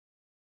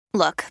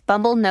Look,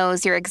 Bumble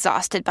knows you're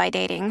exhausted by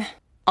dating.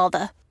 All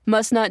the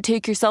must not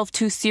take yourself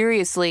too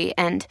seriously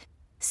and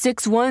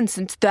 6'1"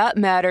 since that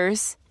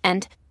matters.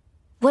 And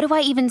what do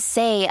I even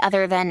say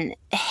other than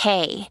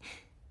hey?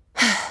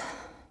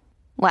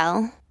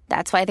 Well,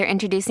 that's why they're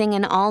introducing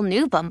an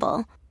all-new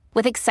Bumble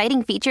with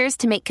exciting features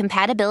to make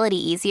compatibility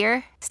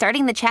easier,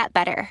 starting the chat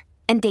better,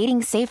 and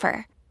dating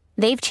safer.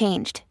 They've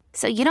changed,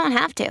 so you don't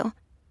have to.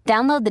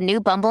 Download the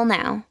new Bumble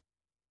now.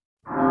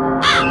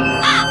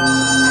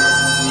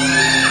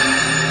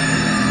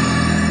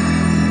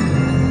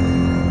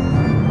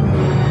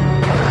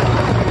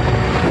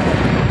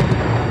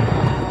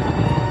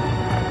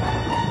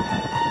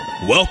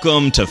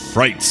 Welcome to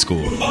Fright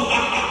School.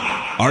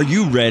 Are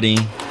you ready?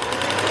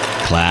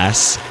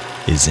 Class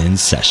is in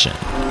session.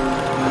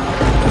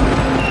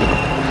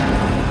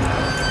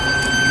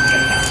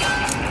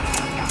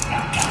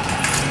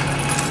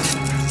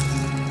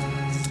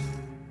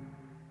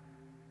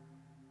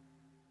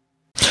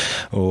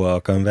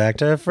 Welcome back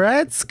to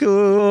Fright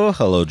School.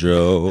 Hello,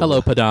 Joe.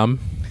 Hello, Padam.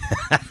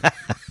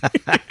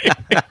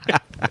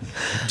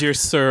 Dear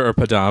Sir or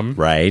Padam.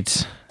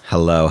 Right.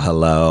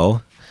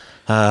 Hello.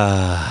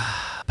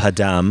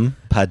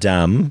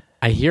 Padam.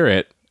 I hear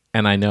it,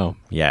 and I know.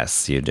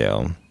 Yes, you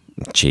do.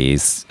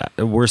 Jeez.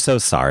 We're so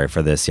sorry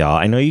for this, y'all.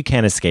 I know you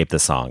can't escape the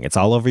song. It's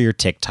all over your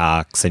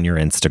TikToks and your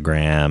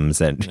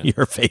Instagrams and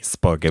your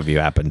Facebook if you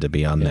happen to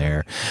be on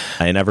there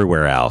and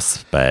everywhere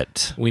else.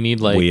 But we need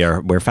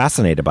we're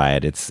fascinated by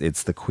it.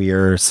 It's the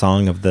queer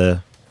song of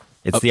the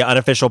the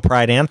unofficial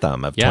pride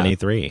anthem of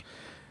 23.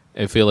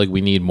 I feel like we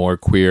need more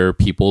queer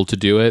people to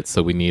do it,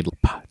 so we need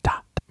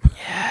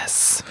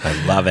Yes.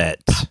 I love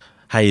it.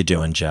 How you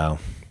doing, Joe?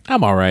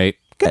 I'm all right.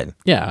 Good.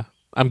 Yeah.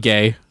 I'm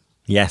gay.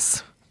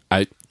 Yes.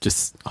 I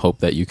just hope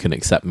that you can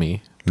accept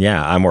me.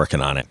 Yeah, I'm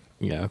working on it.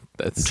 Yeah,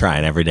 I'm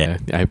trying every day.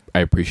 I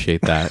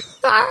appreciate that.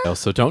 I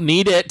also don't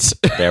need it.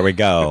 There we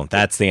go.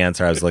 That's the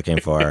answer I was looking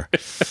for.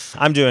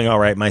 I'm doing all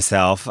right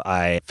myself.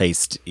 I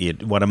faced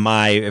one of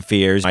my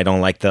fears. I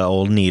don't like the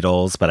old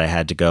needles, but I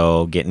had to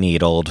go get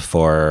needled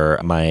for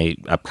my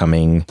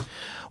upcoming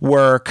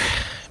work,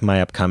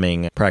 my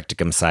upcoming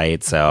practicum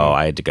site, so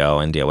I had to go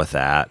and deal with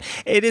that.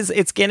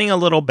 It's getting a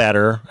little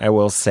better, I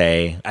will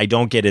say. I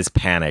don't get as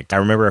panicked. I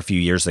remember a few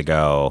years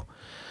ago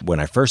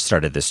when I first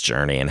started this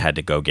journey and had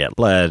to go get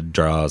blood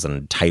draws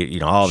and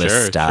all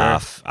this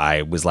stuff. Sure.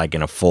 I was like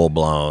in a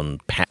full-blown,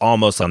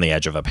 almost on the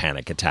edge of a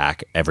panic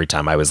attack every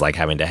time I was like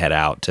having to head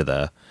out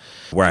to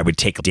where I would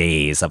take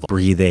days of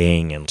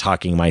breathing and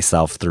talking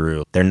myself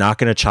through. They're not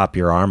going to chop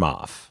your arm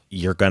off.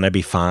 You're going to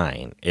be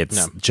fine.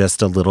 It's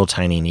just a little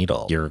tiny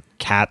needle. Your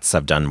cats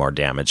have done more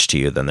damage to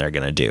you than they're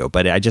going to do.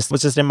 But I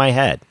was just in my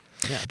head.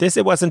 Yeah.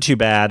 It wasn't too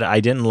bad.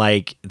 I didn't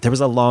there was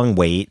a long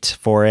wait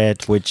for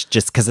it, which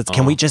just because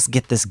can we just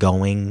get this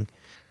going?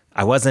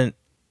 I wasn't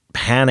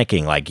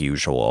panicking like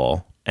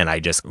usual. And I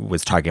just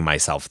was talking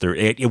myself through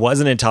it. It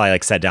wasn't until I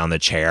sat down in the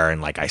chair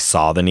and I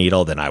saw the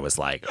needle, then I was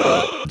like,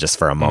 just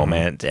for a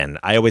moment. And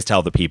I always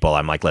tell the people,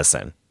 I'm like,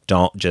 listen,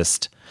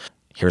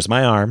 here's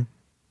my arm.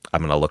 I'm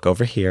going to look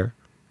over here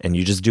and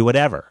you just do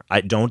whatever.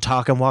 Don't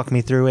talk and walk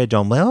me through it.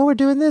 Don't, we're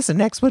doing this and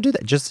next we'll do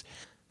that. Just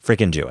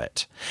freaking do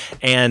it.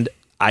 And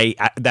I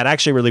that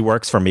actually really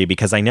works for me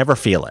because I never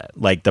feel it.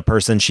 Like the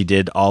person, she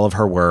did all of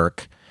her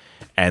work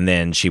and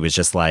then she was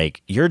just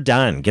like, you're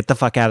done. Get the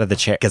fuck out of the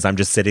chair. Because I'm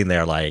just sitting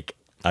there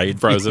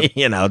frozen,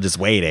 just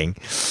waiting.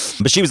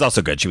 But she was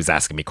also good. She was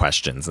asking me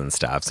questions and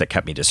stuff. So it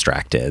kept me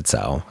distracted.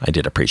 So I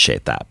did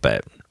appreciate that.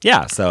 But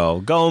yeah,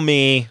 so go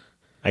me.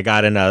 I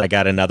got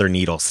another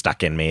needle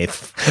stuck in me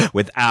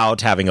without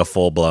having a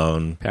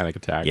full-blown panic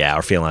attack. Yeah,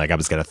 or feeling like I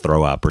was going to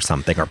throw up or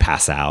something or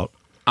pass out.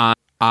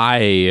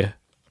 I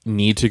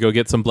need to go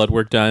get some blood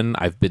work done.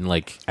 I've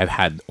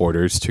had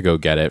orders to go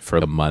get it for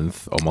a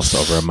month, almost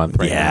over a month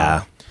right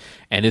now.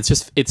 And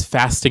it's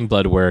fasting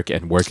blood work,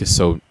 and work is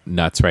so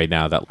nuts right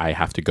now that I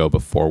have to go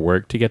before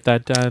work to get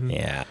that done.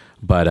 Yeah.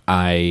 But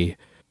I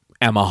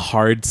am a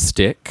hard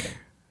stick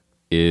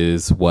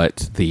is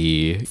what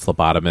the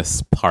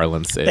phlebotomist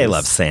parlance is. They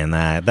love saying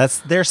that.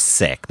 They're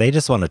sick. They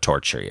just want to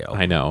torture you.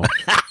 I know.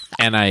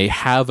 And I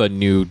have a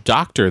new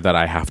doctor that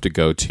I have to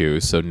go to.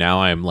 So now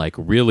I'm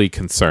really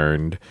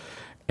concerned.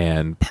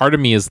 And part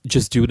of me is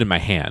just do it in my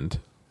hand.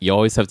 You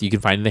always you can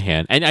find it in the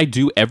hand. And I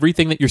do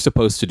everything that you're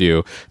supposed to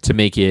do to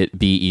make it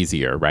be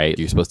easier, right?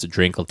 You're supposed to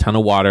drink a ton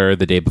of water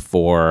the day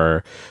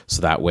before.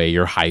 So that way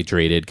you're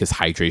hydrated because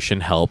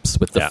hydration helps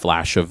with the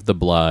flash of the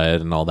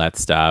blood and all that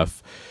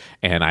stuff.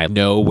 And I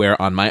know where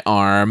on my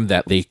arm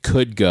that they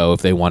could go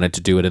if they wanted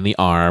to do it in the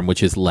arm,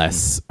 which is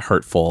less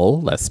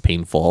hurtful, less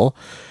painful.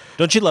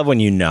 Don't you love when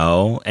you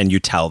know and you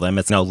tell them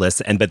it's no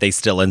listen, but they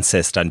still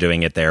insist on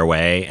doing it their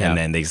way, and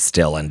then they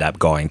still end up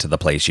going to the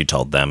place you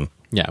told them?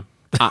 Yeah.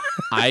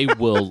 I'm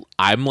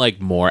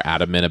more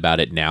adamant about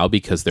it now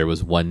because there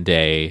was one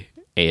day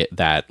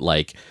that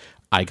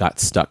I got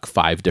stuck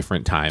 5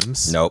 different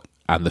times. Nope.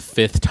 On the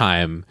 5th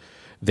time,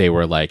 they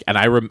were like, and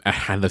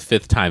the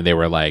 5th time they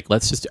were like,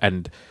 let's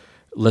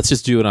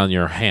just do it on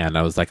your hand.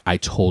 I was like, I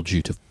told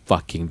you to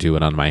fucking do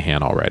it on my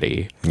hand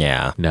already.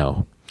 Yeah.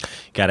 No.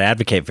 Got to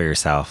advocate for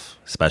yourself,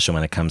 especially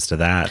when it comes to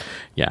that.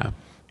 Yeah.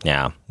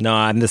 Yeah. No,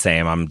 I'm the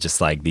same. I'm just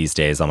like these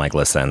days, I'm like,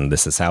 listen,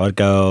 this is how it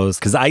goes.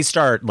 Because I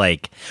start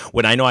like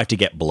when I know I have to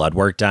get blood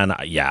work done.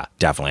 Yeah,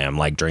 definitely. I'm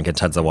like drinking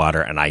tons of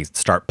water and I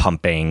start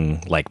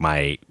pumping like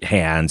my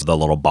hands, the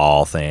little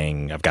ball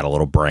thing. I've got a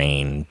little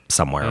brain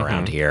somewhere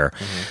around here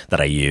that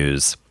I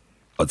use.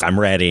 I'm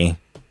ready.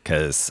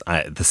 Because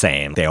the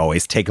same. They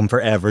always take them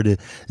forever to,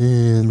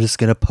 I'm just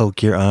going to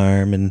poke your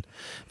arm and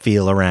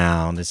feel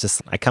around. It's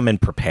just, I come in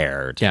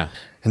prepared. Yeah.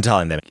 And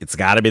telling them, it's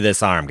got to be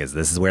this arm because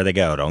this is where they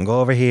go. Don't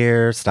go over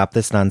here. Stop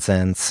this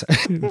nonsense.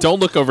 Don't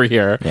look over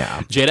here.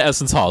 Yeah. Jada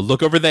Essence Hall,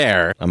 look over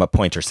there. I'm a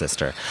pointer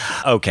sister.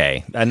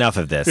 Okay, enough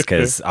of this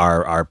because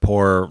our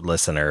poor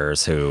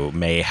listeners who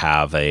may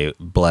have a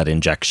blood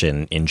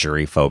injection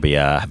injury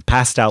phobia have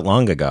passed out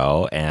long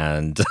ago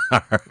and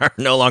are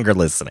no longer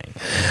listening.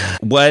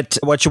 What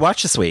you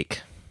watch this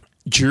week?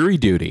 Jury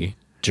Duty.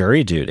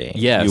 Jury Duty.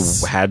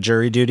 Yes. You had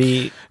Jury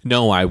Duty?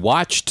 No, I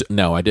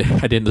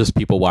didn't just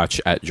people watch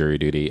at Jury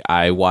Duty.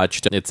 I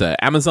watched, it's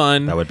a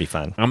Amazon. That would be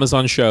fun.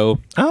 Amazon show.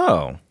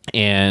 Oh.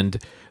 And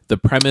the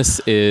premise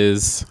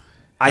is,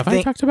 have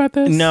I talked about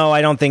this? No,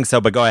 I don't think so,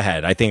 but go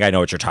ahead. I think I know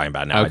what you're talking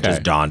about now. It Okay.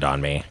 just dawned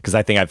on me because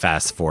I think I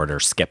fast forward or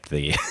skipped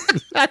the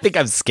I think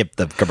I've skipped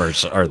the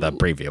commercial or the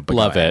preview. But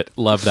Love it.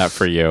 Love that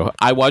for you.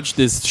 I watched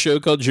this show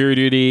called Jury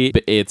Duty.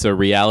 It's a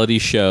reality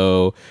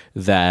show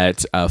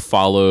that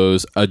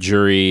follows a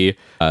jury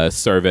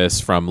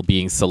service from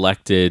being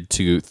selected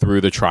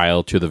through the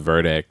trial to the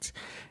verdict.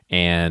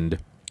 And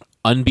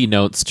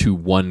unbeknownst to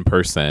one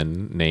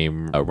person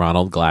named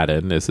Ronald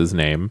Gladden is his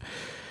name,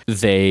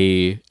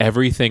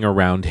 everything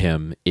around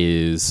him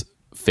is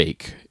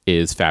fake,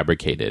 is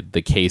fabricated.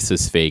 The case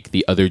is fake.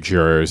 The other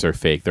jurors are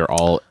fake. They're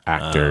all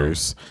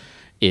actors.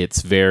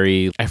 It's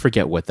very, I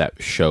forget what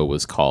that show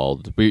was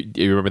called.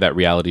 You remember that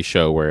reality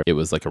show where it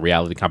was like a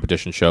reality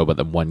competition show, but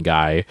then one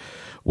guy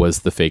was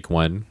the fake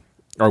one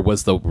or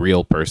was the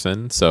real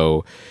person.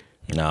 So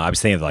no, I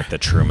was thinking of like the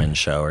Truman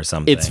Show or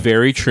something. it's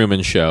very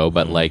Truman Show,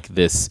 but like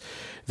this,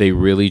 they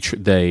really,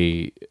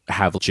 they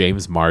have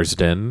James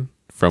Marsden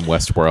from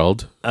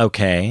Westworld.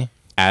 Okay.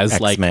 As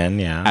X-Men,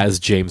 as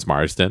James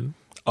Marsden.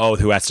 Oh,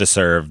 who has to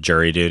serve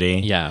jury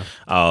duty? Yeah.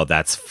 Oh,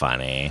 that's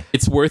funny.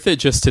 It's worth it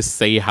just to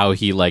see how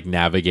he like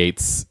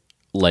navigates,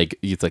 like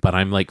he's like, but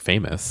I'm like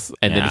famous.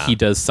 And then he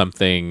does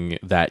something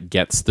that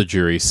gets the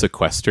jury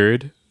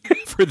sequestered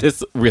for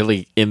this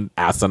really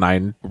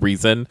asinine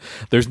reason.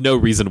 There's no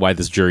reason why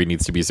this jury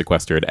needs to be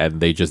sequestered,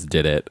 and they just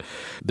did it.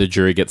 The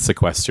jury gets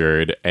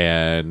sequestered,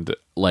 and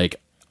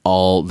like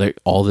all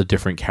the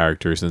different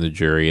characters in the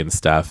jury and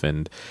stuff,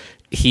 and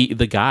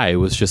the guy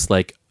was just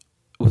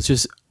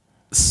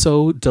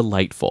so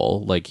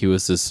delightful. Like he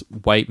was this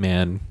white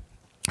man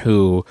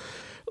who,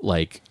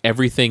 like,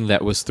 everything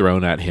that was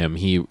thrown at him,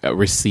 he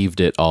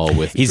received it all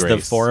with He's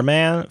grace.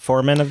 the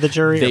foreman of the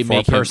jury. They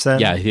make him,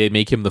 foreperson. they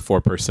make him the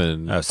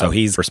foreperson. Oh, so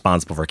he's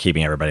responsible for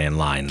keeping everybody in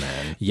line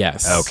then.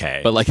 Yes. Okay.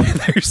 But like,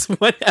 there's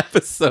one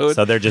episode.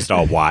 So they're just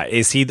all white.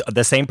 Is he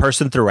the same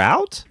person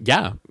throughout?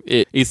 Yeah,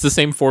 it's the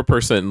same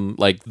foreperson.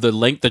 Like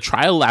the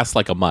trial lasts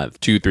like a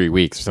month, 2-3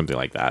 weeks, or something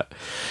like that.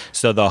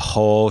 So the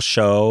whole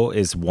show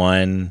is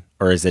one,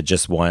 or is it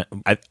just one?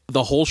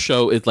 The whole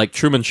show is like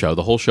Truman Show.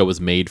 The whole show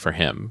was made for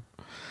him.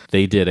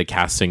 They did a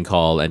casting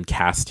call and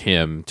cast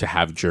him to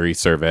have jury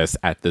service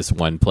at this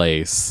one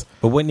place.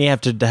 But wouldn't he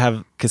have to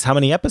have? Because how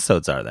many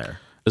episodes are there?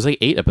 There's like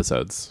 8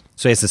 episodes.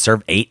 So he has to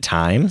serve 8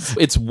 times.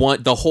 It's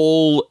one. The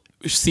whole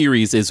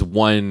series is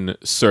one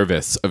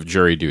service of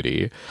jury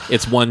duty.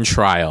 It's one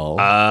trial.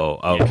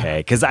 Oh, okay.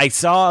 Because I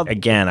saw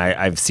again.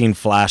 I've seen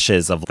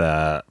flashes of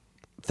the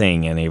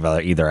thing, and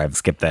either I've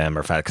skipped them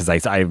or because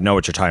I know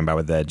what you're talking about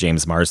with the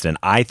James Marsden.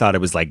 I thought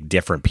it was like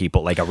different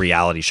people, like a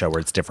reality show where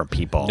it's different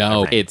people.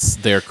 No, it's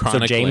they're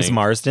chronicling. So James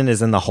Marsden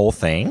is in the whole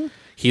thing.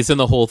 He's in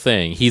the whole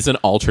thing. He's an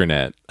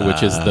alternate,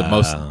 which is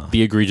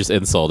the egregious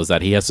insult is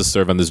that he has to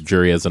serve on this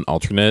jury as an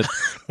alternate.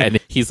 And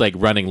he's like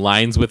running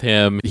lines with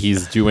him.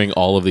 He's doing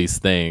all of these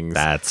things.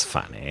 That's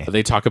funny.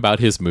 They talk about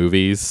his does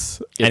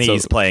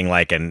he's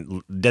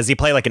playing does he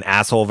play like an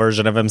asshole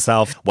version of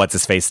himself? What's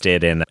his face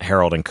did in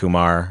Harold and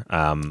Kumar?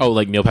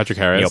 Like Neil Patrick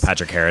Harris? Neil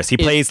Patrick Harris. He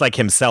plays like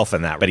himself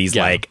in that, but he's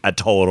like a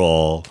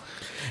total...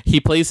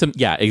 He plays him...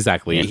 Yeah,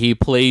 exactly. Yeah. He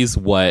plays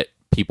what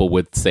people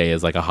would say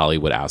is like a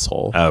Hollywood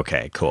asshole.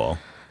 Okay, cool.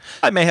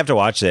 I may have to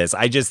watch this.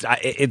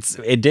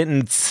 It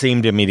didn't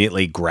seem to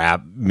immediately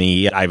grab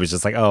me. I was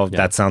just like,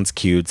 that sounds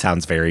cute.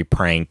 Sounds very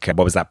prank.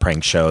 What was that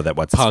prank show that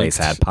what's his face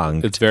had?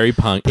 Punked. It's very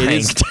punk.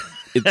 Pranked.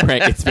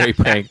 It's very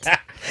pranked.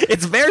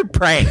 It's very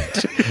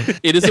pranked.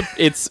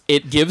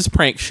 It gives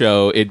prank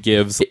show.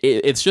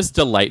 It's just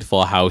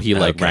delightful how he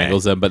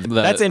wrangles them. But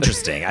that's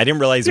interesting. I didn't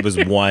realize it was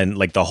one,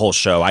 like the whole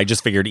show. I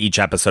just figured each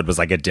episode was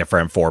like a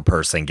different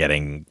 4-person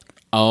getting...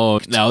 Oh,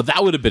 no,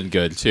 that would have been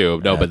good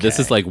too. No, but this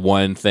is like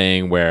one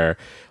thing where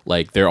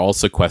like they're all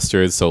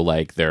sequestered. So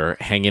like they're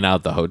hanging out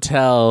at the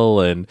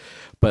hotel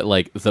but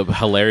like the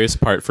hilarious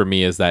part for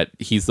me is that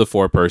he's the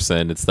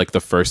 4-person. It's like the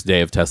first day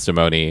of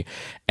testimony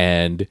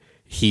and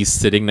he's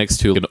sitting next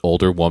to an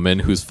older woman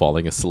who's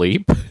falling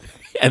asleep.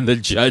 And the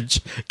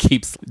judge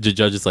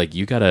is like,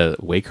 you gotta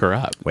wake her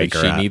up. Wake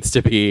her she up. needs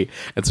to be.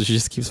 And so she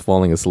just keeps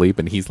falling asleep,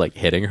 and he's like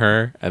hitting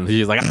her, and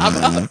she's like,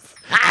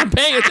 I'm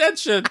paying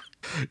attention.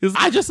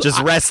 I just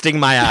resting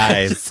my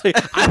eyes.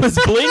 I was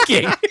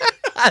blinking.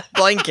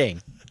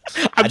 Blinking.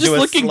 I'm just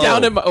looking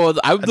down at my. Oh,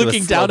 I'm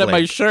looking down at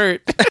my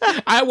shirt.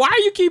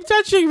 Why you keep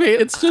touching me?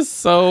 It's just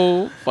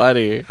so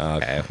funny.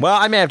 Okay. Well,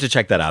 I may have to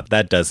check that out.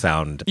 That does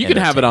sound. You can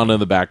have it on in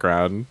the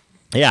background.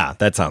 Yeah,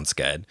 that sounds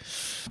good.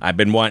 I've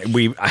been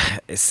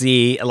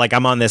like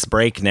I'm on this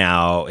break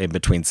now in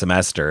between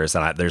semesters,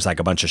 and there's like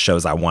a bunch of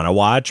shows I want to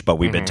watch, but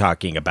we've been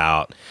talking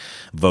about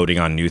voting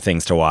on new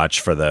things to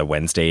watch for the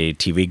Wednesday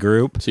TV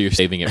group. So you're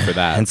saving it for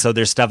that. And so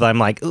there's stuff that I'm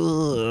like,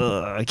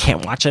 ugh, I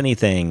can't watch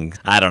anything.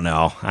 I don't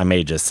know. I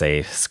may just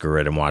say screw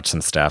it and watch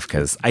some stuff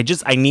because I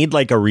need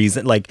like a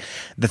reason. Like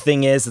the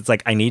thing is, it's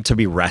like I need to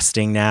be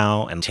resting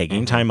now and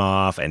taking time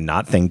off and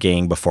not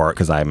thinking before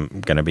because I'm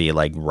going to be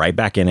like right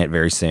back in it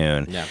very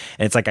soon. Yeah.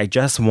 And it's like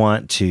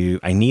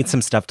I need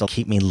some stuff to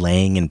keep me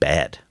laying in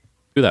bed.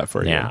 Do that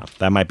for you. Yeah,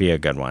 that might be a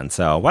good one.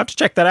 So we'll have to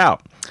check that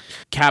out.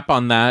 Cap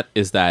on that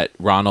is that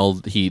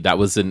Ronald,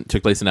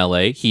 took place in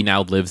LA. He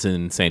now lives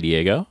in San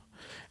Diego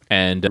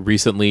and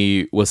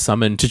recently was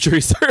summoned to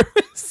jury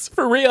service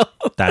for real.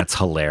 That's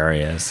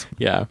hilarious.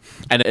 Yeah.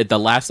 And at the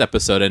last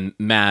episode, and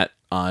Matt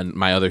on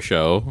my other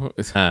show,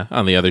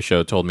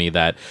 told me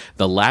that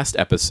the last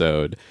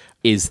episode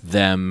is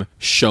them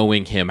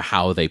showing him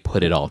how they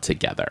put it all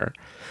together.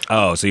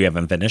 Oh, so you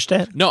haven't finished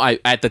it? No,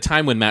 at the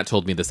time when Matt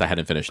told me this, I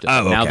hadn't finished it.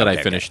 Oh, Now that I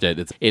okay. finished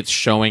it, it's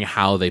showing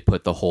how they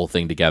put the whole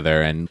thing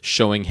together and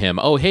showing him,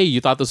 oh, hey,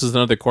 you thought this was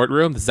another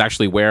courtroom? This is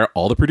actually where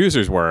all the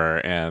producers were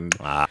and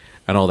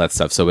all that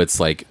stuff. So it's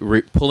like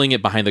pulling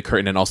it behind the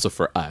curtain and also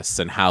for us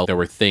and how there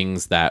were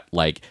things that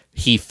like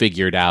he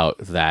figured out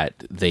that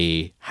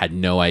they had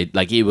no idea.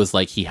 Like it was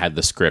like he had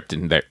the script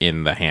in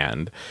the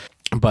hand.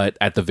 But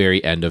at the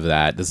very end of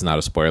that, this is not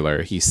a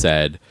spoiler, he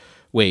said,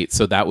 wait,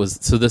 so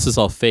this is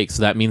all fake.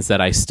 So that means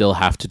that I still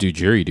have to do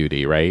jury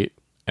duty, right?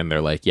 And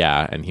they're like,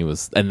 yeah.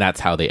 And that's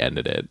how they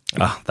ended it.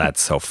 Oh,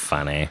 that's so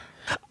funny.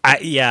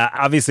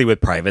 Obviously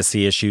with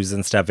privacy issues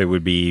and stuff, it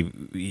would be,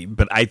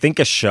 but I think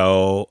a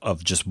show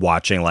of just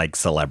watching like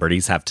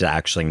celebrities have to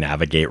actually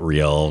navigate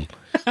real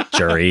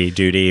jury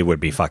duty would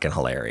be fucking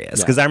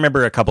hilarious. Because I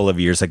remember a couple of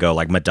years ago,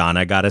 like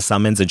Madonna got a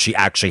summons and she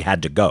actually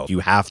had to go.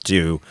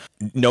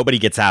 Nobody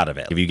gets out of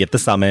it. If you get the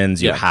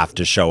summons, you have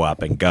to show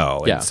up and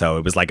go. Yeah. And so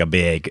it was like a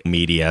big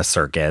media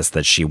circus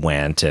that she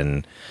went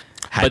and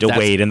had to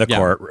wait in the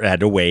court,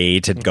 had to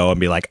wait and go and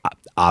be like,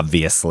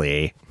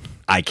 obviously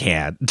I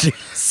can't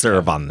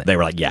serve on that. They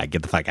were like, yeah,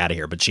 get the fuck out of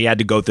here. But she had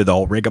to go through the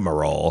whole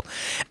rigmarole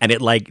and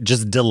it like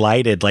just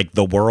delighted like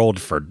the world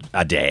for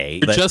a day.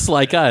 Just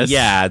like us.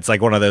 Yeah, it's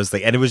like one of those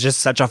things. And it was just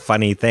such a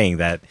funny thing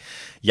that,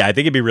 I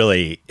think it'd be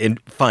really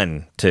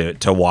fun to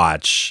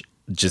watch.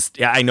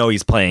 I know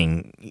he's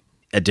playing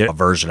a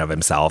version of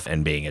himself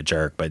and being a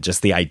jerk, but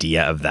just the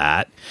idea of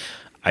that,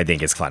 I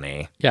think is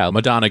funny. Yeah,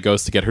 Madonna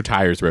goes to get her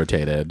tires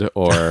rotated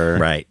or...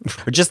 Right.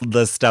 Or just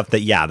the stuff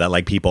that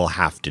like people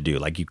have to do.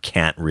 Like you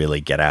can't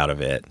really get out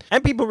of it.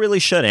 And people really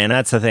shouldn't.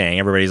 That's the thing.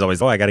 Everybody's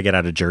always, I got to get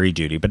out of jury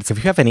duty. But if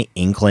you have any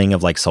inkling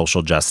of like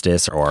social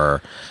justice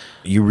or...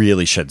 You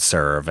really should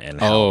serve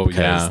and help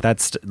because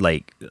that's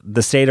like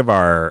the state of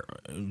our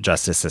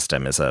justice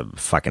system is a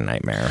fucking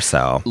nightmare.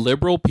 So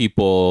liberal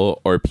people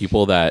or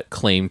people that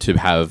claim to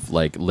have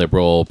like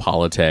liberal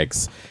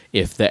politics,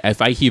 if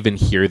I even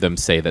hear them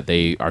say that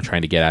they are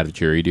trying to get out of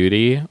jury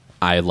duty,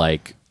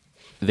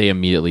 they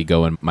immediately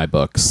go in my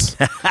books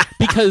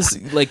because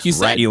like you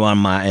said, write you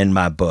in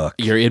my book.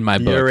 You're in my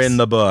book. You're in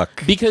the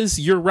book. Because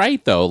you're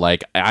right though.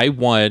 Like I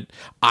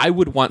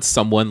would want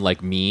someone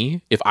like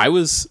me if I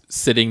was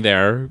sitting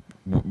there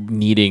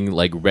needing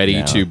like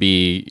ready to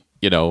be,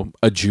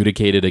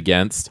 adjudicated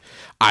against.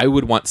 I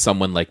would want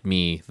someone like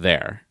me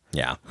there.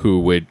 Yeah.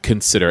 Who would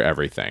consider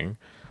everything.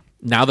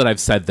 Now that I've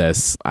said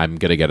this, I'm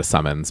going to get a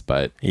summons,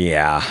 but...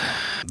 Yeah.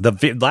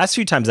 The last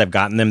few times I've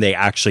gotten them, they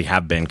actually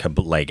have been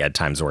like at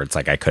times where it's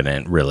like I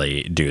couldn't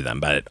really do them,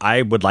 but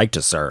I would like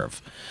to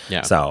serve.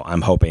 Yeah. So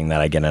I'm hoping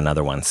that I get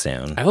another one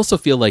soon. I also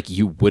feel like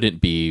you wouldn't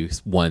be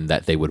one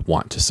that they would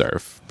want to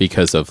serve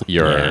because of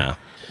your... Yeah.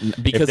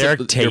 Because if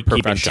they're your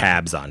keeping profession.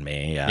 tabs on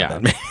me,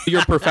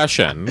 Your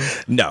profession.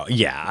 No,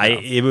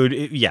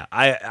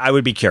 I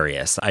would be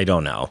curious. I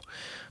don't know.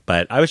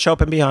 But I would show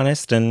up and be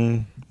honest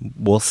and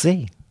we'll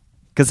see.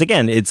 Because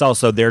again, it's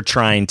also they're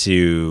trying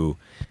to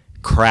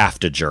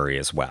craft a jury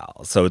as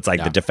well. So it's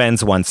like the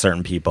defense wants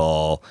certain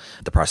people,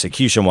 the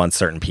prosecution wants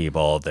certain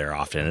people. They're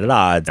often at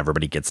odds.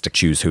 Everybody gets to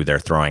choose who they're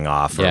throwing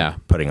off or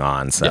putting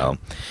on. So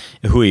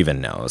who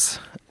even knows?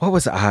 What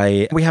was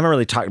we haven't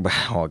really talked about,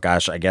 oh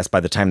gosh, I guess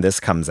by the time this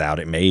comes out,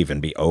 it may even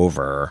be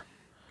over.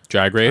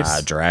 Drag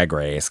Race? Drag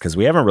Race, because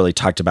we haven't really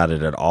talked about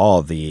it at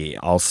all. The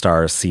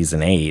All-Star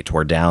Season 8,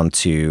 we're down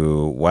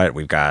to, what,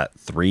 we've got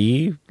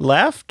 3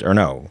 left? Or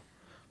no?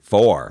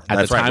 4. At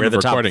That's the right. time We're of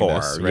the top recording 4.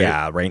 this, right?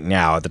 Yeah, right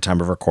now at the time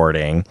of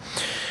recording,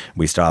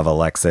 we still have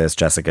Alexis,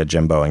 Jessica,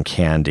 Jimbo, and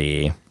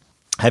Candy.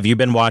 Have you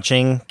been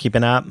watching,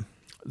 keeping up?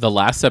 The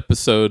last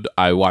episode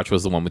I watched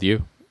was the one with you.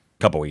 A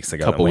couple weeks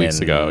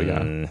ago.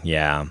 Yeah.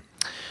 Yeah.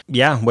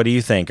 Yeah. What do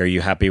you think? Are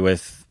you happy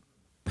with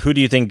who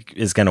do you think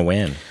is going to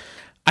win?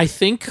 I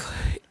think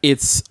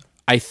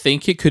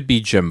it could be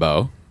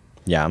Jimbo.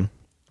 Yeah.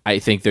 I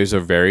think there's a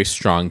very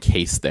strong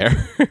case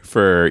there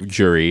for a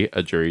jury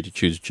to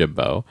choose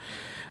Jimbo.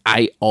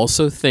 I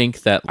also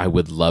think that I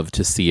would love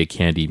to see a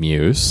Candy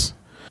Muse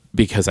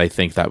because I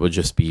think that would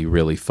just be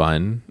really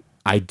fun.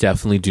 I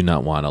definitely do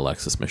not want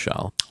Alexis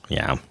Michelle.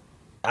 Yeah.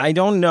 I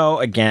don't know.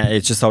 Again,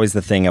 it's just always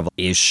the thing of,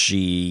 is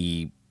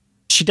she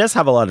does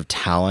have a lot of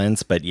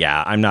talents, but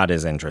yeah, I'm not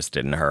as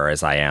interested in her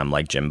as I am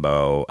like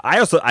Jimbo.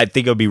 I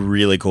think it would be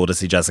really cool to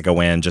see Jessica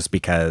win just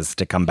because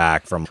to come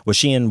back from, was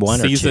she in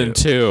Season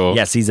 2?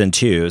 Yeah, season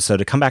 2. So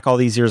to come back all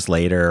these years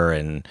later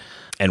and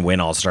win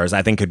All Stars,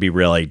 I think could be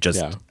really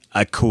just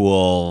a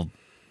cool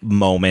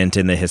moment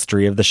in the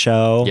history of the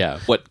show. Yeah,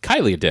 what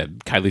Kylie did,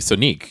 Kylie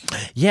Sonique.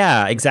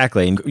 Yeah,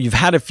 exactly. And you've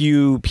had a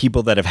few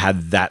people that have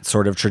had that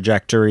sort of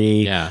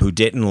trajectory who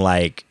didn't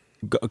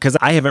because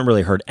I haven't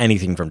really heard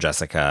anything from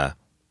Jessica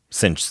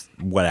since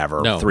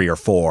 3 or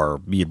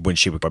 4 when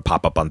she would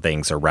pop up on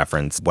things or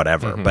reference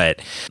whatever.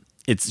 But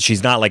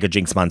she's not like a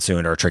Jinx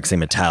Monsoon or Trixie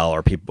Mattel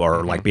or people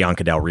or like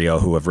Bianca Del Rio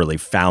who have really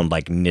found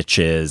like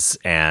niches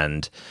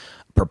and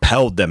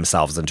propelled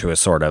themselves into a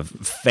sort of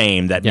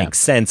fame that makes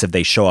sense if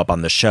they show up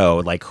on the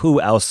show. Like,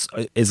 who else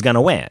is going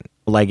to win?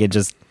 Like, it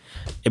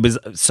was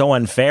so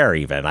unfair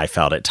even, I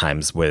felt at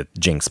times, with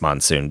Jinx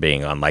Monsoon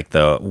being on like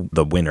the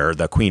winner,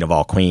 the queen of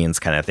all queens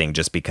kind of thing,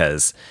 just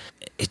because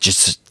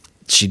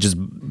she just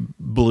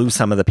blew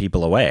some of the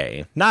people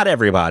away. Not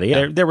everybody.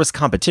 Yeah. There was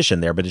competition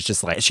there, but it's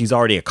just like she's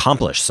already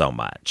accomplished so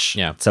much.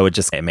 Yeah. So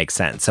it makes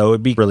sense. So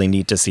it'd be really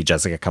neat to see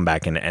Jessica come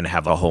back and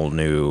have a whole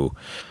new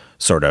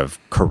sort of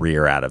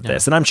career out of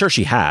this. And I'm sure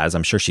she has.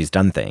 I'm sure she's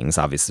done things.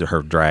 Obviously,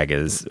 her drag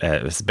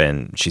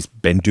she's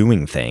been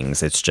doing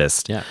things. It's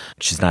just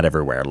she's not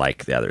everywhere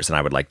like the others. And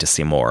I would like to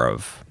see more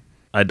of.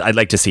 I'd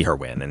like to see her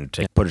win and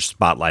to put a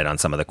spotlight on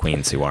some of the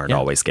queens who aren't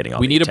always getting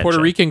all the attention. We need a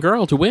Puerto Rican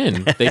girl to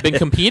win. They've been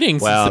competing.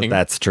 Well,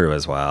 that's true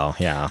as well.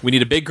 Yeah. We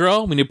need a big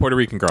girl. We need a Puerto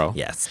Rican girl.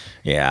 Yes.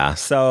 Yeah.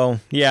 So,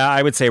 yeah,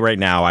 I would say right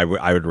now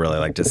I would really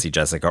like to see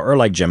Jessica or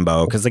like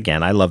Jimbo because,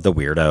 again, I love the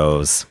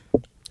weirdos.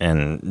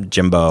 And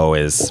Jimbo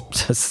is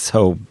just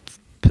so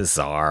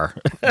bizarre.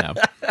 Yeah.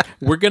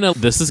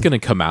 This is gonna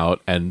come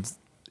out and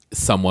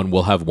someone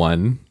will have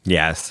won.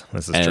 Yes,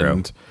 this is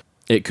true.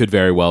 It could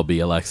very well be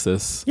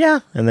Alexis. Yeah,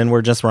 and then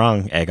we're just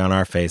wrong. Egg on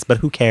our face. But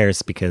who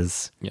cares?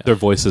 Because they're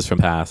voices from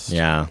past.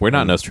 Yeah. We're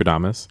not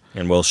Nostradamus.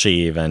 And will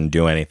she even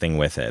do anything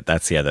with it?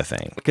 That's the other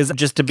thing. Because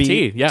just to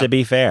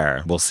be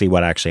fair, we'll see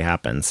what actually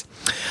happens.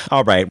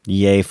 All right.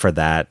 Yay for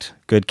that.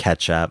 Good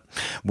catch up.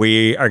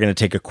 We are going to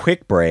take a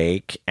quick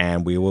break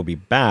and we will be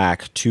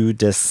back to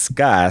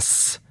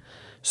discuss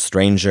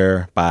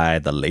Stranger by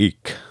the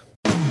Lake.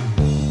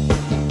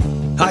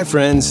 Hi,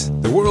 friends.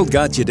 The world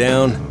got you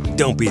down.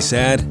 Don't be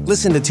sad.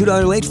 Listen to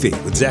 $2 Late Fee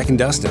with Zach and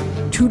Dustin.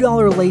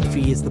 $2 Late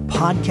Fee is the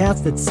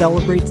podcast that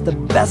celebrates the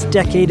best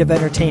decade of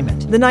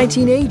entertainment, the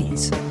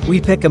 1980s. We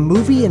pick a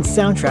movie and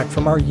soundtrack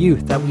from our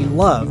youth that we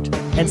loved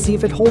and see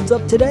if it holds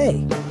up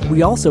today.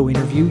 We also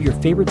interview your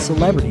favorite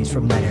celebrities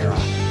from that era.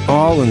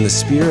 All in the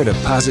spirit of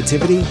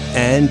positivity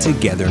and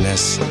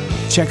togetherness.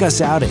 Check us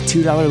out at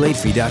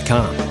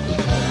 $2latefee.com.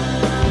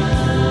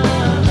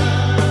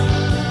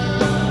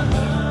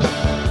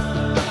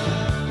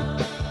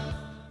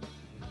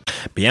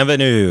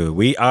 Bienvenue.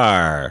 We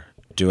are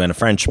doing a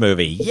French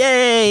movie.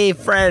 Yay,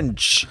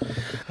 French!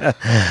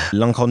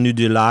 L'Inconnu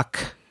du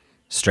Lac,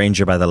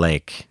 Stranger by the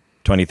Lake,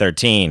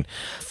 2013.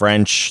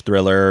 French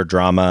thriller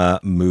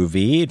drama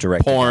movie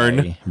directed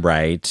Porn.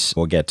 Right.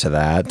 We'll get to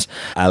that.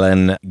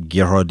 Alain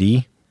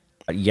Giraudy.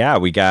 Yeah,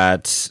 we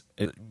got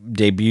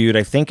debuted,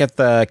 I think, at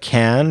the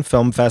Cannes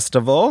Film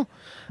Festival.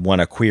 Won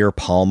a Queer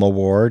Palm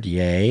Award.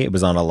 Yay. It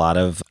was on a lot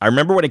of... I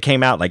remember when it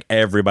came out, like,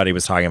 everybody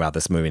was talking about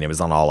this movie, and it was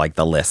on all, like,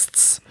 the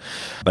lists.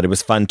 But it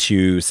was fun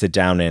to sit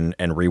down and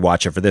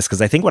rewatch it for this, because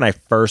I think when I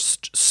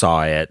first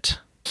saw it,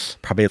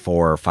 probably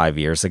 4 or 5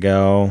 years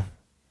ago,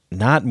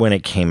 not when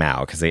it came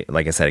out, because,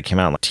 like I said, it came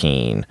out in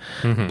teen,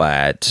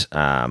 but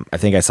I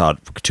think I saw it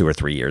 2 or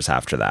 3 years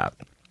after that.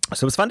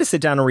 So it was fun to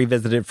sit down and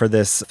revisit it for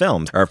this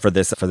film or for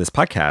this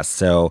podcast.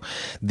 So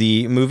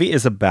the movie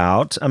is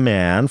about a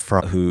man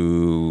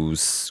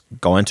who's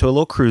going to a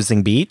little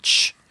cruising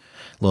beach,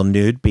 a little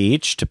nude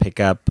beach to pick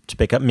up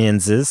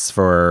menses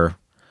for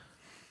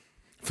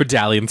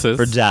dalliances.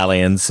 For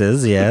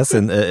dalliances, yes,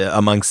 and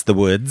amongst the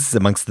woods,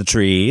 amongst the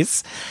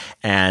trees,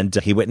 and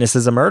he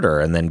witnesses a murder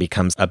and then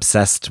becomes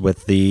obsessed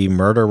with the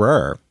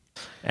murderer.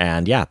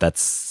 And yeah,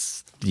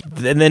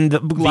 and then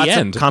lots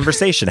of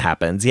conversation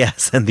happens.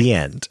 Yes, in the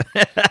end.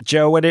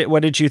 Joe,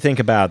 what did you think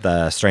about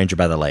The Stranger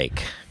by the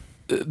Lake?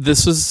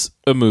 This was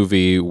a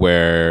movie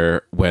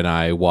where when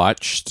I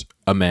watched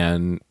a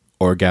man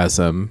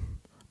orgasm,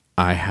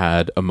 I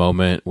had a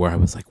moment where I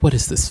was like, what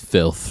is this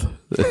filth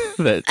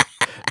that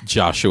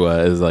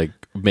Joshua is like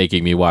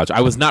making me watch? I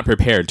was not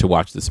prepared to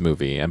watch this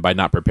movie. And by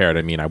not prepared,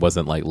 I mean I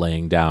wasn't like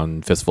laying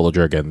down fistful of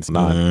Jergens.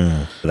 Not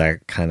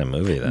that kind of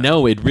movie, though.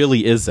 No, it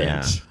really isn't.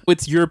 Yeah.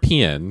 It's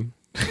European.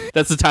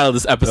 That's the title of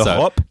this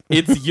episode.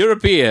 It's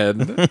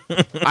European.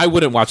 I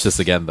wouldn't watch this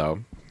again, though.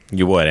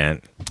 You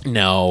wouldn't.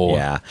 No.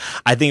 Yeah.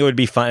 I think it would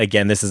be fun.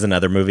 Again, this is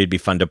another movie it'd be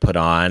fun to put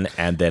on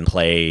and then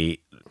play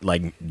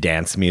like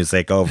dance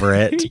music over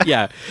it.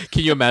 Yeah.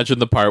 Can you imagine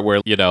the part where,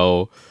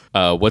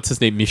 what's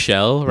his name?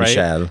 Michel,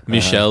 right?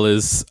 Michel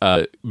is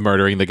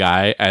murdering the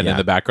guy, and in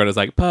the background is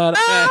like,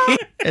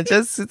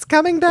 it's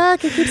coming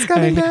back. It keeps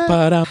coming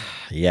back.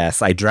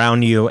 Yes, I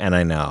drown you, and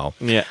I know.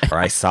 Yeah. Or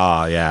I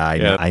saw.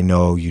 Yeah, I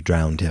know you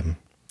drowned him.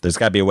 There's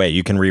got to be a way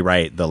you can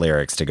rewrite the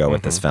lyrics to go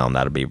with this film.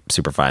 That'll be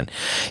super fun.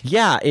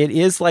 Yeah, it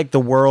is like the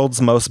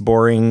world's most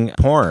boring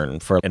porn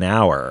for an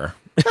hour.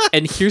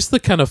 And here's the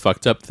kind of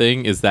fucked up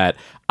thing is that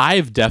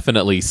I've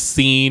definitely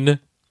seen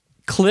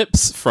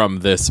clips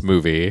from this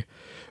movie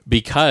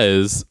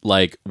because,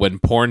 like, when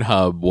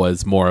Pornhub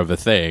was more of a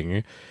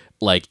thing,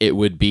 like, it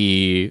would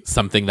be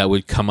something that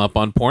would come up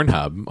on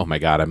Pornhub. Oh my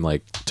God, I'm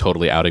like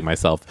totally outing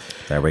myself.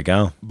 There we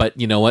go. But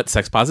you know what?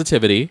 Sex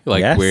positivity,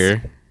 like,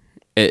 Yes.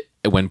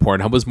 when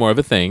Pornhub was more of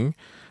a thing,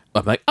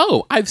 I'm like,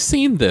 oh, I've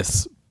seen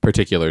this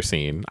particular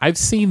scene. I've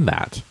seen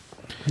that.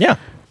 Yeah.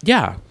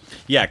 Yeah.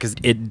 Yeah, because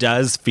it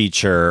does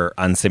feature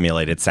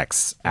unsimulated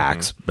sex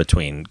acts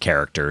between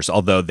characters,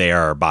 although they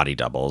are body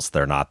doubles.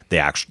 They're not the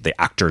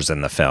actors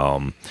in the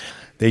film.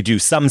 They do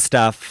some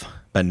stuff,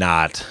 but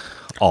not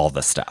all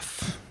the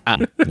stuff.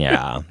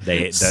 Yeah,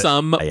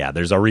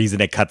 there's a reason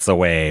it cuts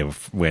away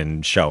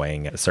when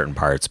showing certain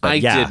parts. But I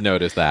did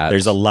notice that.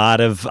 There's a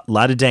lot of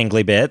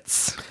dangly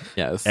bits.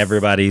 Yes.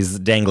 Everybody's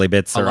dangly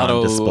bits are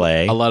on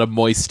display. A lot of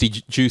moisty,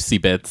 juicy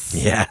bits.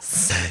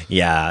 Yes.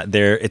 Yeah.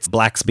 It's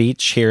Black's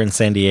Beach here in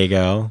San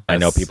Diego. Yes. I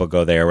know people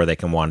go there where they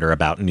can wander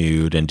about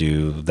nude and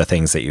do the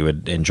things that you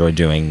would enjoy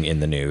doing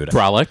in the nude.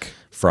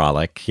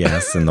 Frolic,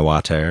 yes, in the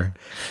water.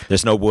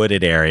 There's no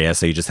wooded area,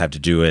 so you just have to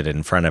do it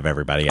in front of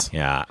everybody.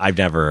 Yeah, I've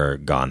never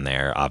gone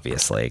there,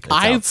 obviously. It's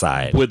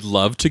outside. I would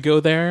love to go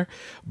there,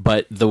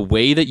 but the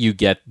way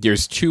that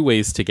there's two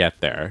ways to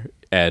get there,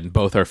 and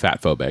both are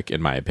fat phobic,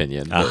 in my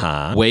opinion.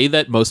 The way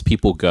that most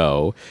people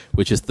go,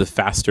 which is the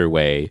faster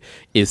way,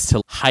 is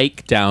to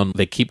hike down,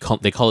 they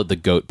call it the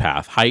goat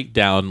path, hike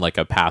down like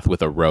a path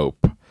with a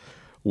rope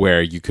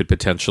where you could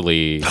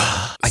potentially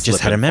I just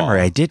had a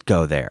memory. I did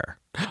go there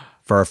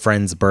for a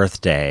friend's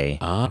birthday,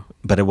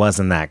 but it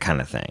wasn't that kind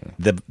of thing.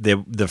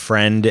 The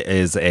friend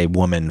is a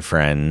woman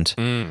friend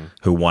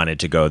who wanted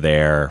to go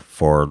there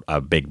for a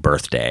big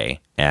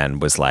birthday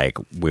and was like,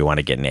 we want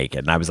to get naked.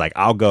 And I was like,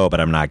 I'll go, but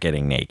I'm not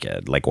getting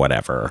naked, like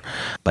whatever.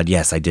 But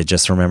yes, I did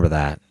just remember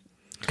that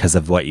because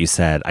of what you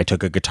said. I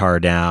took a guitar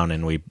down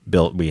and we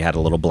had a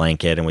little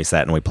blanket and we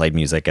sat and we played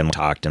music and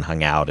talked and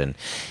hung out, and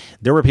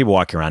there were people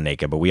walking around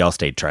naked, but we all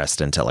stayed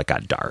dressed until it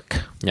got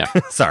dark. Yeah.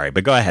 Sorry,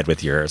 but go ahead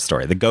with your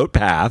story. The goat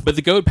path. But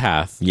the goat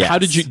path. Yes. How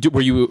did you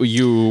were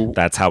you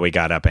That's how we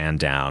got up and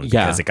down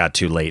because it got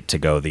too late to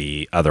go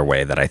the other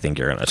way that I think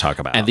you're going to talk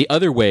about. And the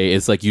other way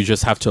is like you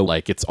just have to,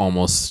 like, it's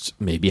almost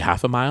maybe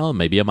half a mile,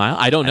 maybe a mile.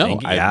 I don't know.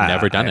 I've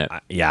never done it.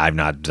 I've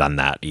not done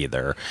that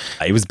either.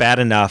 It was bad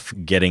enough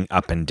getting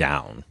up and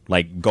down.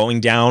 Like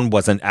going down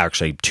wasn't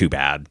actually too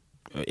bad.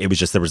 It was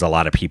just there was a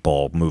lot of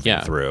people moving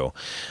through,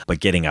 but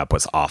getting up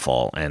was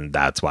awful. And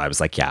that's why I was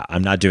like,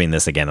 I'm not doing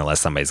this again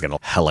unless somebody's going to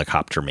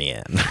helicopter me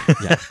in.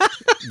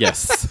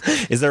 Yes.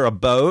 Is there a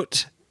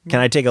boat? Can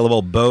I take a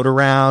little boat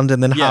around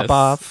and then hop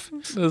off?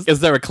 Is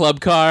there a club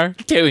car?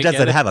 Does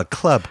it have a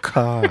club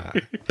car?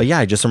 But yeah,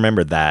 I just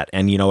remembered that.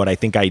 And you know what? I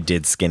think I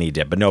did skinny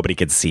dip, but nobody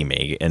could see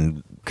me.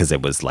 And because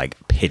it was like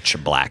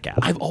pitch black out.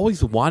 I've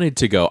always wanted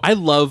to go. I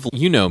love,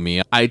 you know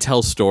me, I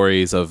tell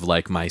stories of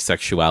like my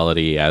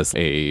sexuality as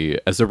a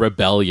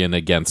rebellion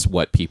against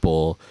what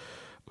people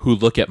who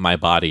look at my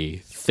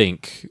body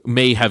think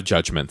may have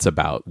judgments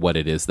about what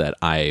it is that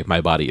my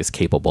body is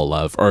capable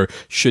of or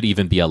should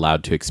even be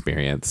allowed to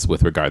experience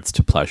with regards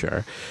to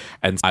pleasure.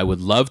 And I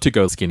would love to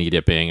go skinny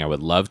dipping. I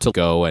would love to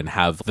go and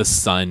have the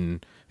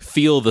sun,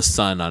 feel the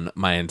sun on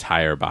my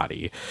entire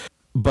body,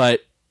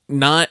 but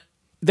not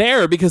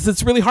there because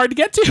it's really hard to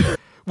get to.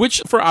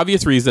 Which, for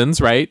obvious reasons,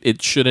 right?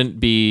 It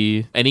shouldn't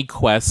be any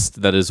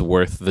quest that is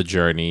worth the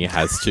journey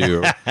has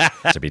to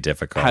be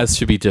difficult. Has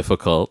to be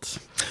difficult.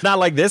 Not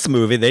like this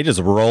movie. They just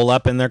roll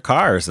up in their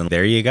cars and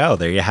there you go.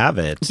 There you have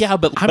it. Yeah,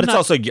 but it's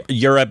also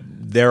Europe.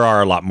 There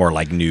are a lot more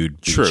like nude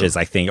beaches,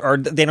 I think, or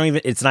they don't even.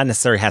 It's not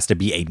necessarily has to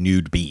be a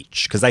nude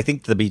beach because I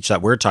think the beach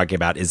that we're talking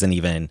about isn't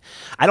even.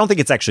 I don't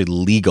think it's actually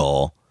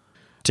legal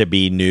to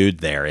be nude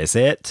there, is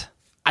it?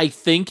 I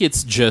think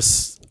it's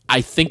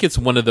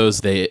one of those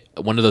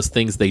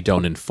things they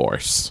don't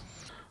enforce.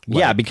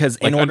 Yeah, because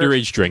like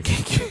underage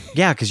drinking.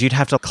 Yeah, because you'd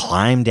have to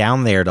climb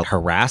down there to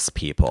harass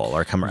people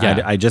or come.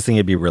 Yeah. I just think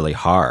it'd be really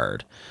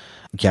hard.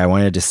 Yeah, I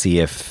wanted to see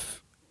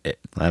if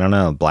I don't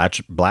know,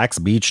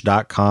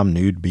 blacksbeach.com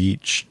nude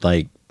beach,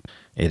 like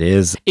It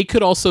is. It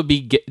could also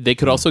be, they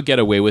could also get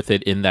away with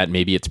it in that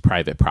maybe it's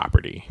private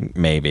property.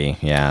 Maybe,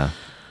 yeah.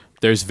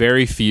 There's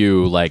very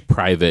few like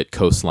private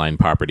coastline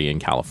property in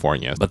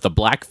California. But the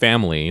Black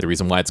family, the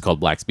reason why it's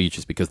called Black's Beach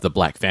is because the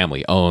Black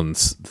family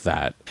owns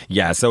that.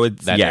 Yeah, so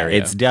it's area.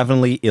 it's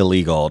definitely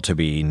illegal to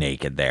be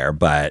naked there,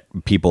 but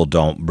people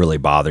don't really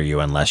bother you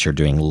unless you're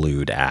doing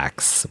lewd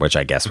acts, which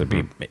I guess would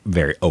be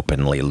very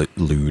openly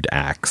lewd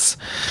acts.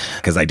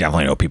 Because I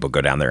definitely know people go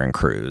down there and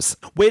cruise.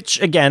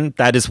 Which, again,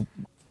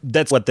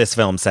 that's what this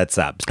film sets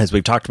up. As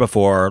we've talked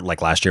before,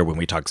 like last year when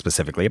we talked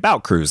specifically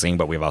about cruising,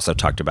 but we've also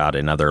talked about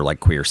in other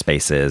like queer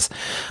spaces,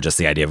 just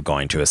the idea of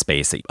going to a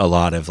space that a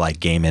lot of like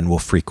gay men will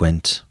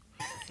frequent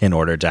in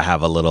order to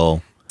have a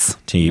little,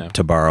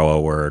 to borrow a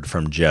word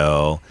from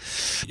Joe.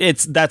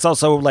 That's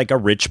also like a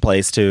rich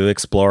place to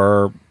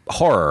explore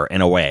horror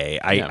in a way.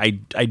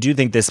 I do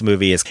think this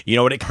movie is, you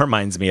know what it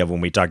reminds me of when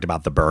we talked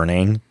about The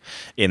Burning,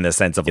 in the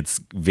sense of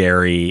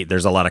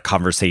there's a lot of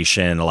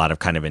conversation, a lot of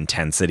kind of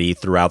intensity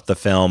throughout the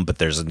film, but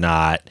there's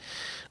not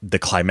the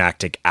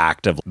climactic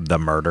act of the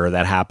murder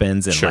that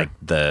happens, and like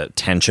the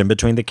tension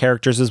between the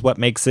characters is what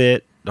makes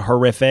it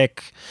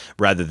horrific,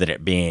 rather than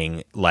it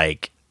being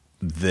like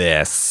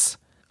this.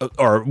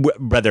 Or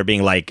rather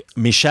being like,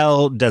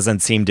 Michelle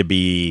doesn't seem to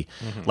be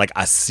like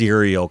a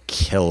serial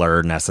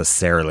killer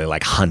necessarily,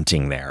 like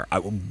hunting there.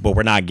 But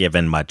we're not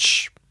given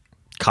much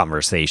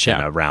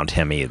conversation around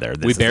him either.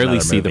 We barely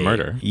see the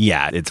murder.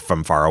 Yeah, it's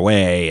from far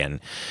away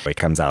and he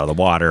comes out of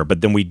the water.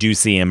 But then we do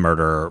see him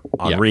murder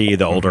Henri,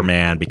 the older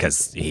man,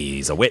 because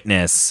he's a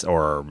witness,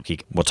 or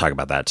we'll talk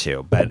about that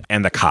too.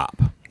 And the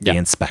cop, the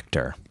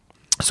inspector.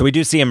 So we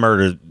do see him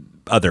murder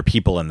other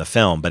people in the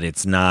film, but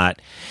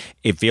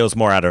it feels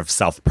more out of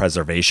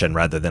self-preservation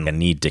rather than a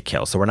need to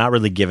kill. So we're not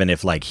really given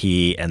if like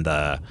he and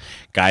the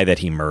guy that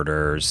he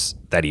murders,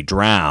 that he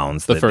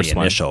drowns, the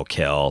initial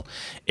kill,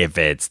 if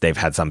they've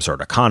had some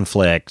sort of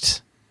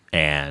conflict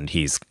and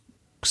he's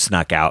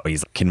snuck out,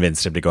 he's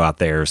convinced him to go out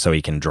there so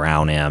he can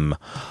drown him,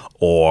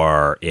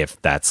 or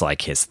if that's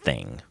like his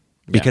thing.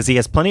 Because he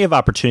has plenty of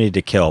opportunity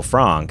to kill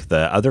Franck,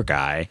 the other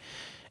guy,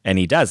 and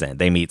he doesn't.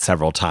 They meet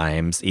several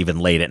times, even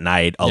late at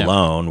night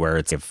alone, where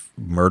it's if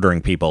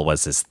murdering people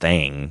was his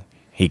thing,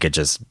 he could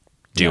just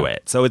do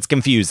it. So it's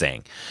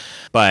confusing.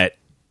 But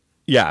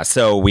yeah,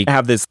 so we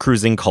have this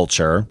cruising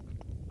culture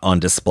on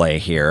display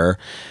here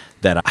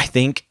that I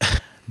think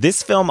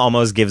this film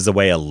almost gives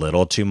away a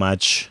little too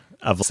much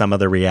of some of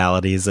the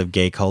realities of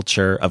gay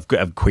culture, of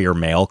queer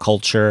male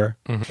culture.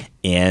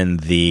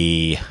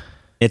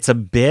 It's a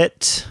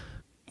bit,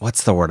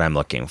 what's the word I'm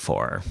looking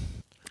for?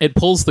 It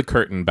pulls the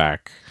curtain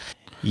back.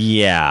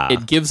 Yeah.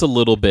 It gives a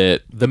little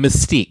bit the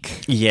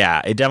mystique.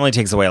 Yeah, it definitely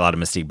takes away a lot of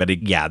mystique. But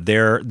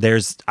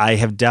I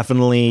have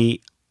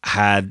definitely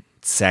had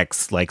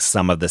sex, like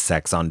some of the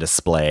sex on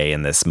display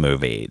in this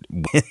movie,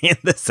 in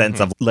the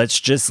sense of let's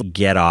just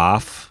get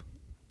off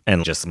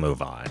and just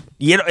move on.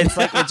 You know, it's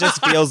like it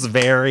just feels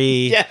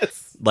very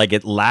like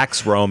it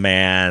lacks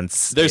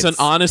romance. There's an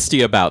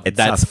honesty about it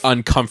that's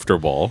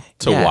uncomfortable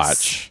to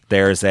watch.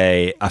 There's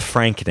a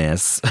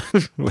frankness,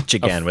 which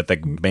again, with the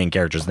main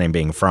character's name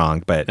being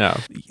Franck, but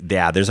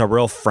there's a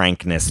real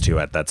frankness to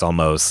it that's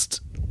almost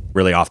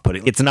really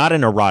off-putting. It's not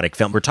an erotic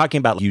film. We're talking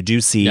about, you do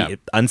see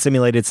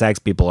unsimulated sex.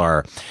 People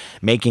are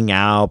making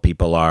out.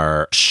 People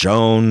are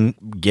shown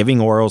giving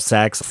oral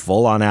sex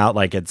full on out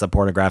like it's a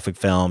pornographic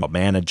film. A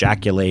man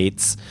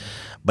ejaculates,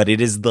 but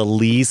it is the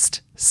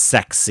least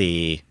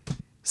sexy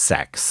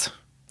sex.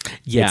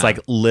 Yeah. It's like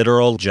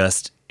literal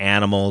just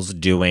animals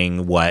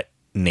doing what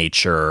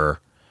nature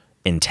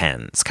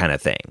intends kind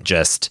of thing.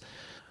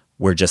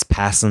 We're just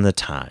passing the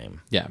time.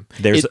 Yeah.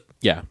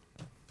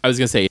 I was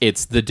going to say,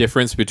 it's the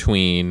difference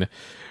between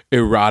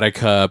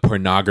erotica,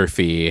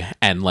 pornography,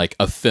 and like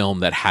a film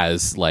that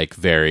has like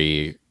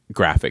very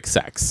graphic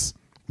sex.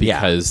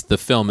 Because the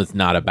film is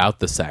not about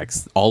the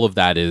sex. All of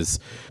that is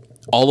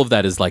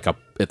like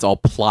it's all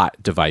plot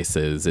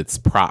devices. It's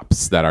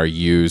props that are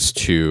used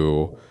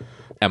to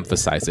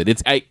emphasize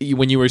it.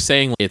 When you were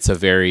saying it's a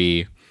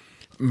very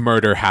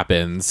murder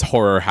happens,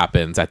 horror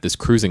happens at this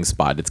cruising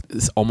spot,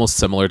 it's almost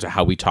similar to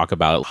how we talk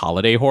about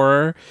holiday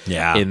horror.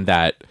 Yeah. In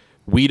that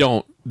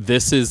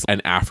this is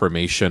an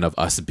affirmation of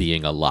us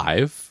being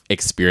alive,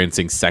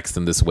 experiencing sex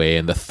in this way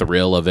and the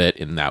thrill of it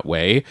in that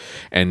way.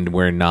 And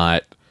we're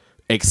not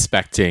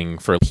expecting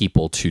for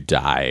people to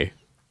die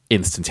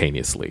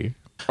instantaneously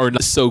or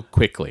so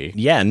quickly.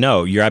 Yeah,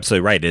 no, you're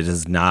absolutely right. It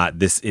is not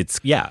this. It's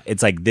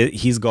like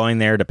he's going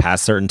there to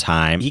pass certain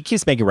time. He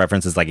keeps making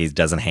references like he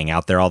doesn't hang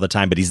out there all the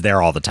time, but he's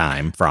there all the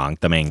time. Franck,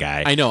 the main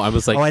guy. I know. I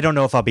was like, I don't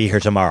know if I'll be here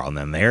tomorrow. And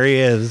then there he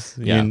is.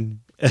 Yeah.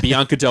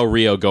 Bianca Del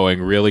Rio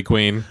going, really,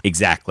 Queen?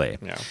 Exactly.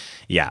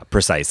 Yeah,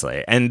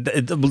 precisely. And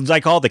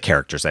like all the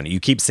characters in it,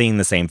 you keep seeing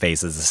the same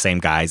faces, the same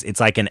guys.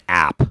 It's like an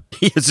app.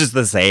 It's just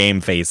the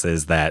same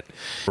faces that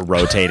are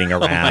rotating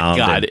around. Oh my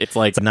God. It's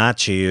like,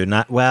 not you,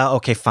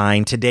 okay,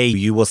 fine. Today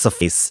you will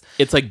suffice.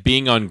 It's like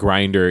being on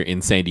Grindr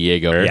in San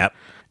Diego. Yep.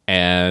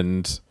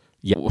 And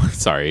Yeah,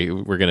 sorry,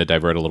 we're going to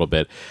divert a little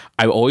bit.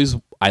 I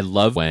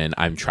love when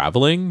I'm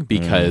traveling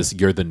because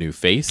you're the new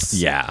face.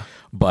 Yeah.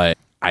 But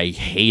I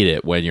hate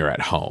it when you're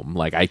at home.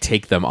 Like, I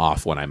take them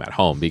off when I'm at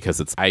home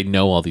because I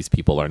know all these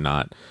people are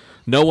not.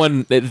 No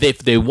one, if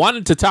they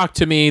wanted to talk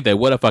to me, they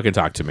would have fucking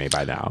talked to me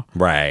by now.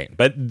 Right.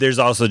 But there's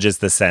also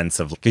just the sense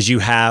of, because you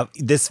have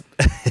this,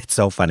 it's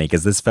so funny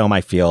because this film,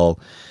 I feel,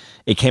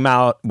 it came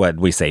out, what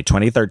we say,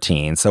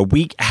 2013. So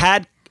we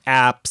had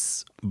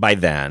apps by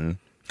then.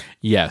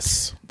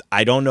 Yes.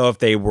 I don't know if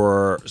they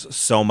were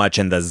so much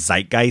in the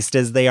zeitgeist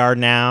as they are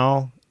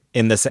now.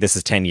 This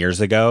is 10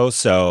 years ago.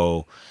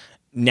 So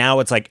now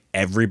it's like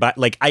everybody,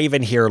 like I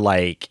even hear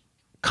like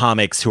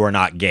comics who are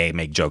not gay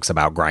make jokes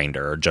about Grindr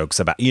or jokes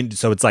about,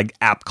 so it's like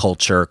app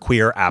culture,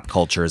 queer app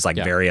culture is like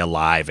very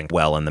alive and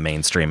well in the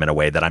mainstream in a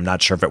way that I'm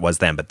not sure if it was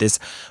then, but this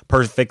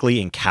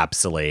perfectly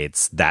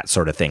encapsulates that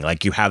sort of thing.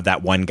 Like you have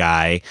that one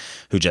guy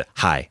who just,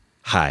 hi.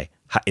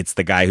 It's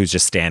the guy who's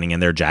just standing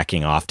in there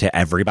jacking off to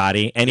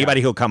everybody. Anybody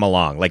who'll come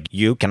along. Like,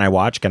 can I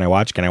watch? Can I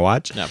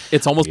watch? No,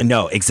 it's almost...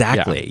 No,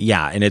 exactly.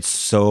 Yeah. And it's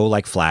so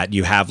like flat.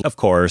 You have, of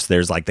course,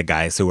 there's like the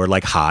guys who are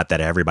like hot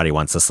that everybody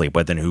wants to sleep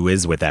with and who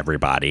is with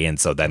everybody. And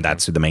so then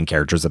that's who the main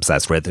character is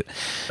obsessed with.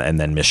 And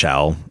then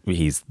Michel,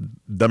 he's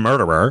the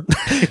murderer.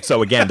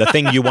 So again, the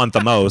thing you want the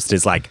most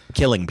is like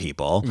killing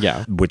people.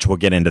 Yeah. Which we'll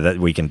get into that.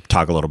 We can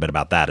talk a little bit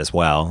about that as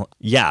well.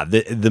 Yeah.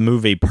 The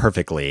movie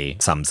perfectly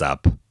sums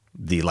up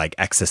the like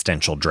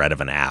existential dread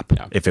of an app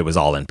if it was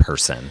all in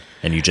person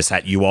and you just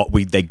had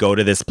they go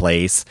to this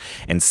place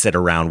and sit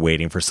around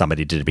waiting for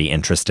somebody to be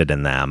interested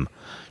in them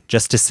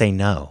just to say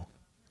no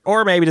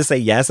or maybe to say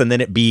yes and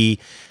then it be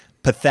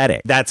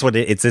pathetic. That's what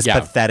it's this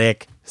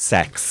pathetic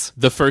sex.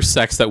 The first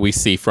sex that we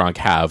see Franck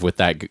have with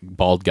that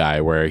bald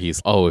guy where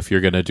he's, if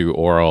you're gonna do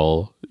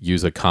oral,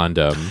 use a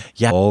condom.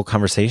 Yeah, whole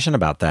conversation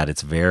about that.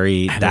 It's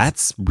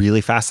that's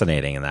really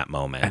fascinating in that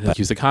moment. And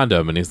use a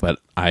condom, and he's like,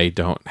 I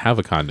don't have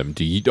a condom.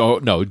 Do you? Oh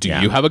no, do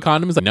you have a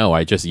condom? He's like, no,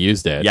 I just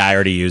used it. Yeah, I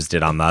already used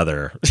it on the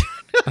other.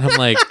 And I'm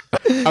like,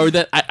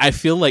 I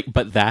feel like,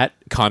 but that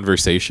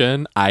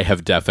conversation I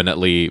have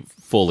definitely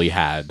fully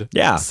had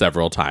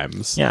several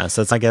times. Yeah,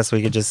 so I guess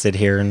we could just sit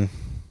here and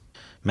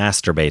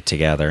masturbate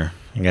together.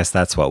 I guess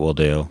that's what we'll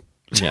do.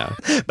 Yeah.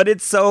 But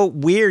it's so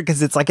weird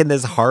because it's like in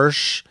this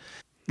harsh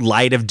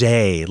light of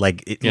day,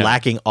 like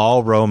lacking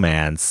all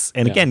romance.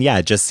 And again,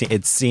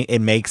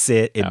 it makes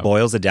it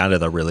boils it down to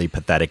the really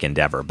pathetic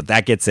endeavor. But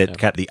that gets it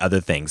the other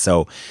thing.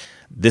 So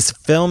this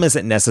film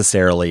isn't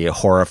necessarily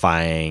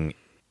horrifying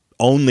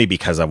only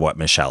because of what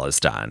Michel has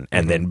done.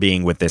 And then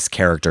being with this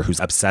character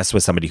who's obsessed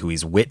with somebody who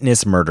he's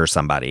witnessed murder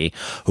somebody,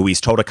 who he's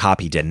told a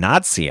cop he did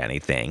not see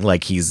anything.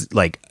 Like he's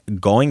like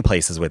going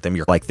places with him.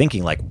 You're like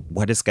thinking like,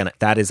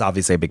 that is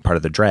obviously a big part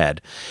of the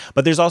dread.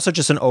 But there's also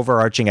just an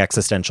overarching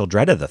existential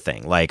dread of the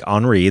thing. Like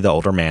Henri, the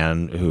older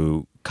man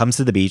who comes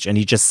to the beach and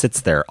he just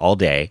sits there all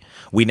day.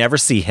 We never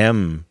see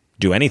him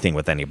do anything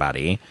with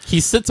anybody. He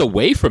sits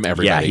away from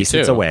everybody. Yeah, he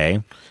sits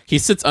away. He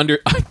sits under.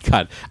 Oh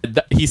God,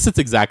 he sits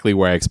exactly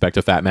where I expect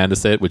a fat man to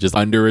sit, which is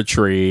under a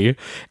tree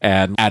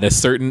and at a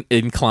certain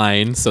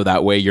incline, so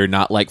that way you're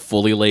not like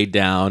fully laid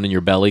down and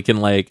your belly can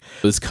like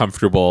is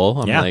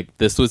comfortable. I'm like,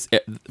 this was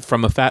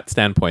from a fat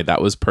standpoint,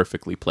 that was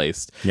perfectly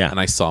placed. Yeah, and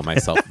I saw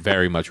myself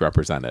very much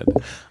represented.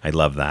 I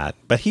love that.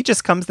 But he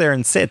just comes there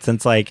and sits, and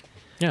it's like,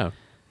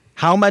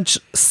 how much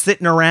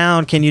sitting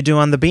around can you do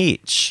on the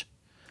beach?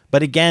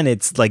 But again,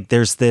 it's like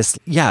there's this,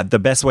 the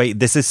best way.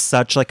 This is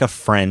such like a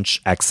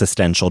French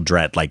existential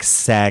dread, like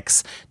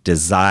sex,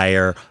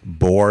 desire,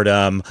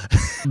 boredom,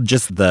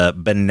 just the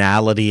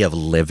banality of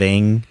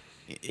living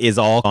is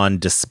all on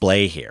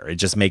display here. It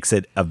just makes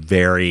it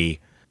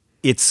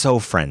it's so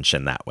French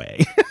in that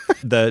way.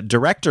 The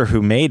director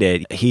who made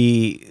it,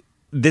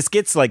 this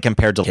gets like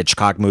compared to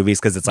Hitchcock movies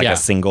because it's like a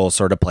single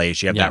sort of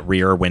place. You have that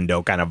rear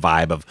window kind of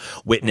vibe of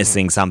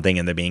witnessing something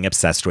and then being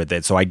obsessed with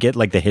it. So I get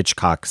like the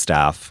Hitchcock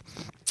stuff.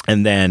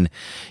 And then,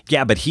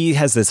 but he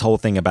has this whole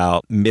thing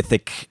about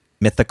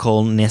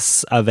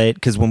mythicalness of it.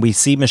 Because when we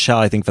see Michel,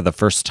 I think for the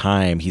first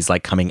time, he's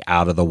like coming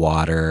out of the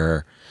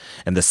water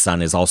and the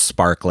sun is all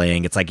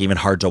sparkling. It's like even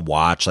hard to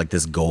watch, like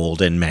this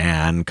golden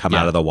man come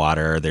out of the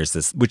water. There's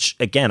this, which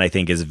again, I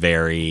think is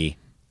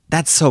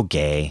that's so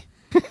gay.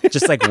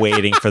 Just like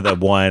waiting for the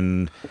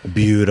one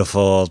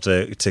beautiful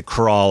to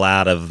crawl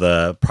out of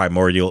the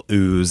primordial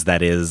ooze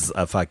that is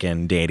a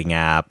fucking dating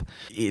app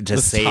to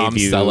save Tom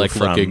you Selleck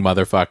from looking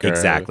motherfucker.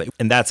 Exactly.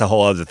 And that's a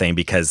whole other thing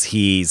because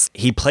he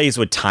plays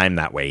with time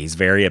that way. He's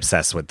very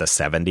obsessed with the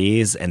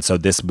 70s. And so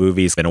this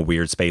movie's in a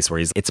weird space where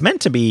it's meant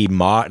to be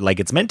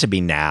it's meant to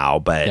be now,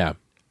 but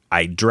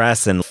I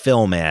dress and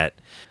film it.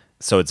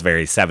 So it's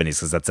very 70s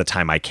because that's the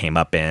time I came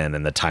up in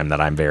and the time that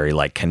I'm very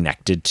like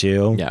connected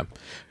to. Yeah.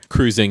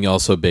 cruising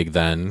also big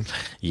then.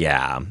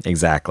 Yeah,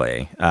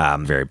 exactly.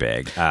 Very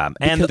big.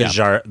 And the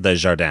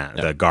jardin,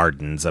 the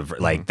gardens of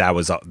like that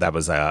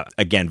was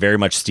again very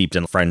much steeped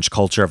in French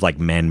culture of like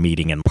men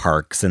meeting in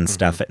parks and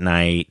stuff at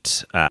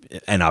night,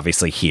 and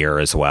obviously here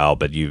as well.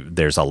 But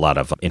there's a lot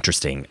of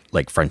interesting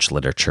like French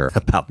literature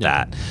about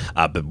that.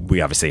 But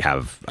we obviously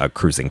have a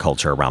cruising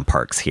culture around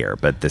parks here.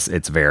 But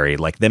it's very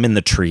like them in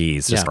the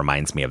trees just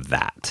reminds me of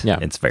that. Yeah,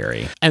 it's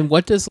very. And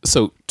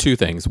so two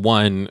things.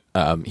 One,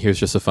 here's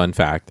just a fun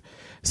fact.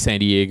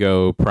 San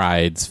Diego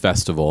Pride's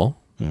festival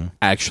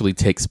actually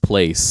takes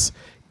place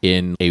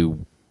in a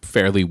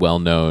fairly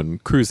well-known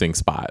cruising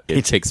spot.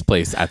 It takes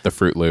place at the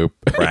Fruit Loop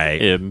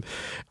right.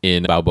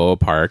 in Balboa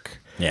Park.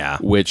 Yeah.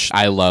 Which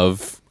I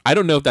love. I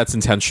don't know if that's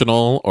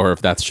intentional or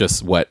if that's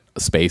just what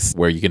space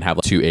where you can have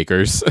like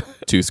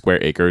 2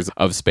 square acres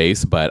of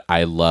space, but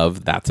I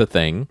love that's a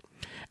thing.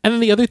 And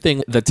then the other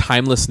thing, the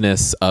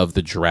timelessness of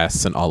the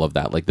dress and all of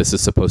that, like this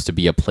is supposed to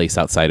be a place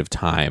outside of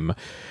time.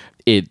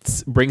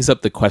 It brings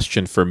up the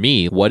question for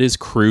me, what is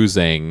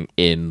cruising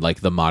in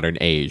like the modern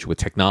age with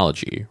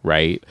technology,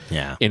 right?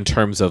 Yeah. In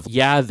terms of,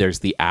 there's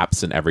the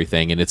apps and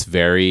everything, and it's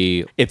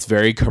very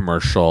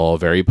commercial,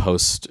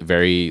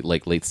 very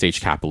like late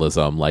stage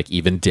capitalism, like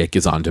even Dick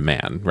is on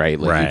demand, right?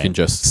 Like you can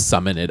just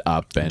summon it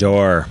up and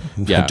door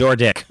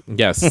Dick.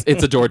 Yes,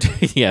 it's a door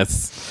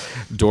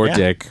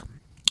Dick.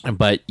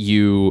 But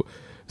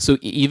so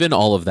even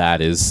all of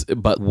that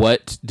but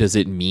what does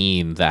it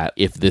mean that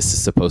if this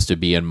is supposed to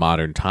be in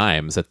modern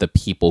times, that the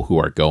people who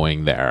are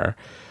going there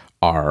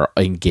are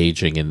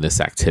engaging in this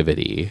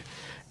activity?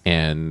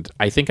 And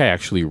I think I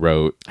actually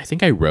wrote in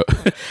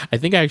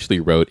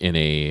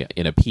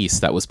a piece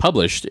that was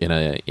published in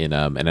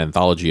an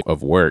anthology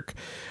of work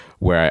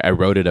where I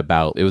wrote it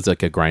was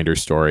like a Grindr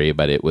story,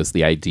 but it was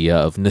the idea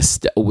of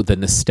the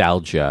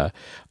nostalgia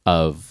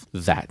of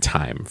that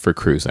time for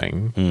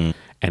cruising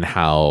and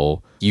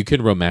how you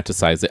can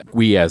romanticize it.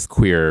 We as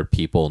queer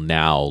people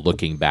now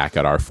looking back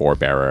at our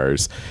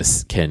forebearers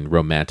can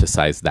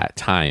romanticize that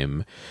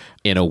time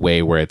in a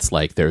way where it's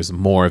like there's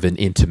more of an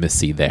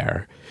intimacy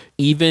there.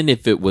 Even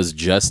if it was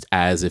just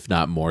as, if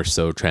not more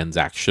so,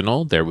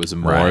 transactional, there was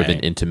more of an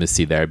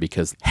intimacy there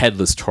because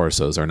headless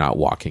torsos are not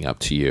walking up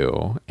to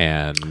you.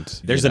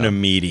 And there's an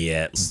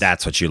immediate,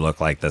 that's what you look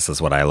like, this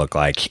is what I look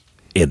like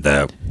in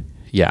the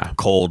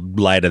cold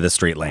light of the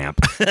street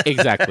lamp.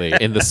 Exactly.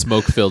 In the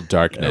smoke-filled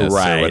darkness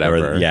or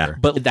whatever.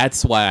 But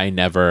that's why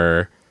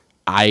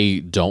I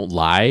don't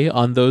lie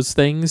on those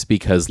things,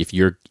 because if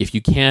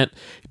you can't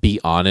be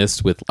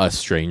honest with a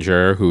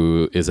stranger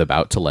who is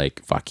about to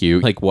like fuck you,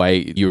 like why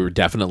you're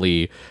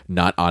definitely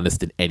not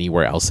honest in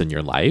anywhere else in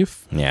your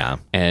life. Yeah.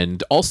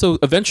 And also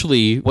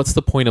eventually, what's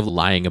the point of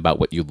lying about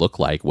what you look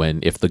like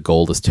if the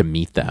goal is to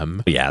meet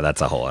them? Yeah,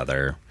 that's a whole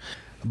other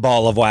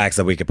ball of wax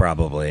that we could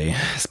probably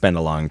spend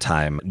a long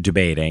time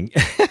debating.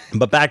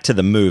 But back to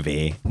the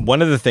movie, one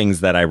of the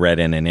things that I read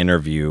in an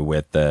interview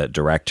with the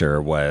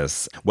director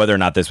was whether or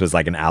not this was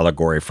like an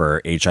allegory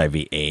for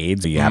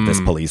HIV/AIDS. You have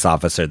this police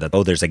officer that,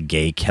 there's a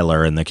gay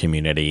killer in the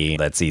community.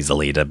 That's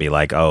easily to be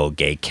like,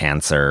 gay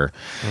cancer.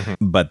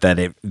 But that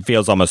it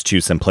feels almost too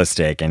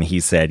simplistic. And he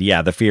said,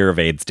 the fear of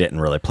AIDS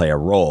didn't really play a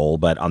role.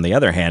 But on the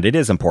other hand, it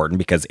is important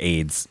because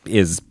AIDS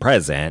is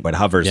present. It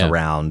hovers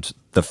around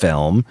the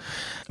film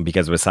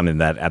because it was something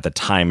that at the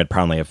time had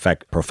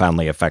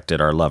profoundly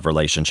affected our love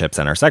relationships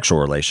and our sexual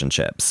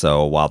relationships.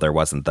 So while there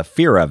wasn't the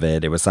fear of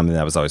it, it was something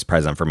that was always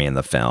present for me in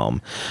the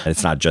film. And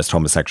it's not just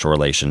homosexual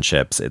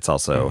relationships, it's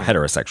also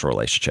heterosexual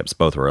relationships.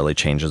 Both were really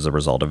changed as a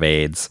result of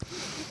AIDS,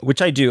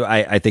 which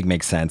I think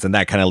makes sense. And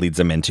that kind of leads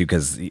them into,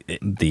 because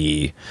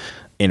the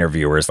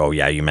interviewers,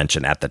 you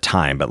mentioned at the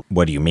time, but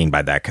what do you mean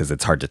by that? Because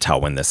it's hard to tell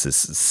when this is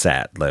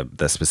set,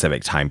 the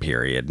specific time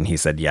period. And he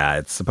said,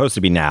 it's supposed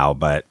to be now,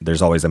 but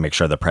there's always a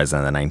mixture of the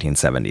present and the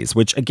 1970s,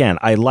 which again,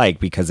 I like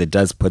because it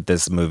does put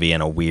this movie in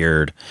a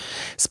weird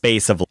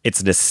space of,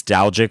 it's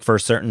nostalgic for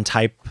a certain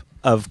type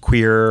of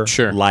queer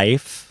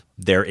life.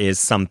 There is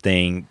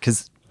something,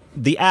 because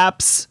the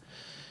apps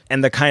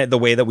and the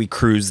way that we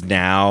cruise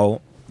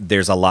now,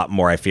 there's a lot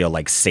more, I feel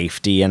like,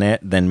 safety in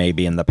it than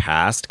maybe in the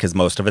past, because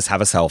most of us have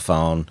a cell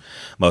phone.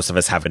 Most of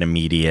us have an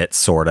immediate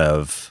sort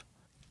of,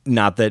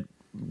 not that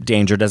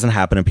danger doesn't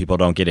happen and people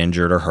don't get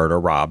injured or hurt or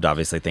robbed.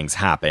 Obviously things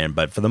happen,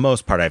 but for the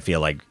most part, I feel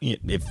like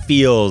it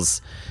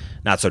feels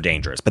not so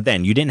dangerous. But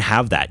then you didn't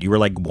have that. You were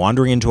like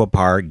wandering into a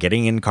park,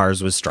 getting in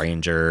cars with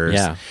strangers.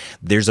 Yeah.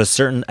 There's a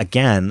certain,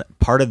 again,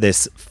 part of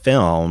this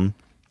film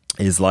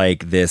is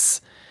like this,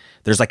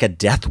 there's like a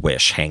death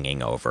wish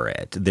hanging over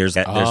it. There's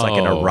like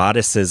an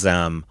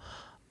eroticism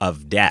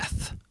of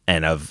death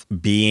and of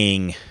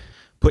being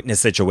put in a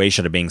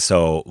situation of being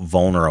so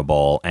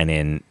vulnerable and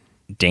in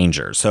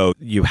danger. So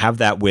you have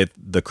that with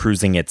the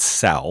cruising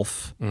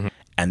itself.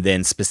 And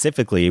then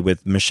specifically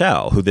with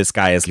Michelle, who this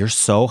guy is, you're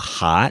so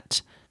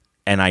hot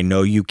and I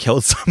know you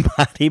killed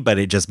somebody, but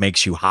it just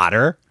makes you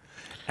hotter.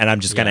 And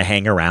I'm just going to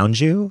hang around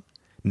you,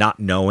 not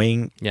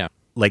knowing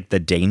like the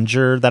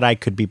danger that I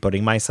could be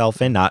putting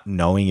myself in, not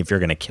knowing if you're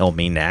going to kill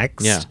me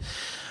next. Yeah.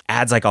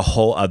 adds like a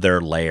whole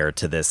other layer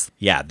to this.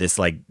 Yeah, this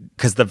like,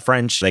 because the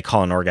French, they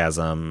call an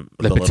orgasm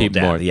Le the petit little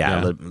death. mort,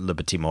 Yeah, yeah. le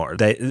petit mort.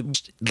 They,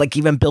 like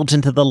even built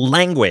into the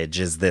language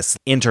is this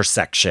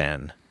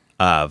intersection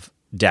of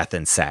death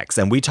and sex.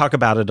 And we talk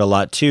about it a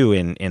lot too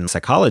in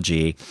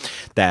psychology,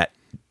 that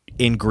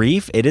in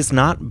grief, it is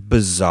not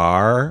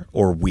bizarre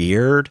or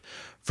weird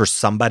for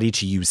somebody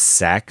to use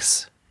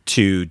sex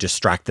to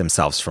distract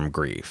themselves from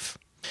grief,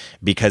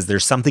 because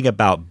there's something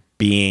about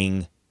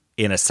being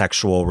in a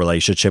sexual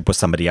relationship with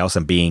somebody else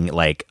and being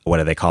like, what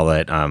do they call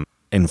it?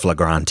 In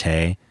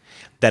flagrante,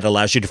 that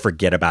allows you to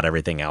forget about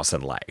everything else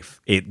in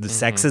life. The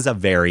sex is a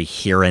very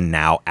here and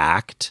now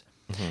act.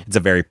 It's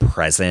a very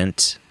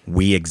present.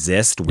 We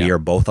exist. We are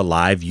both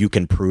alive. You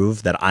can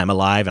prove that I'm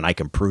alive and I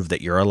can prove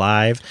that you're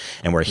alive.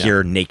 And we're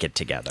here naked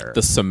together.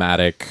 The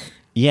somatic.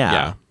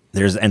 Yeah.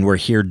 And we're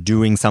here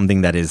doing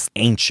something that is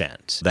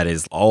ancient, that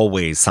is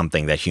always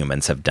something that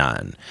humans have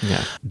done.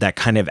 Yeah. That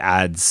kind of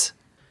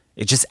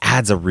it just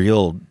adds a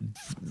real,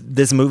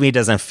 this movie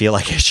doesn't feel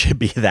like it should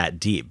be that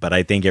deep, but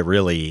I think it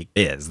really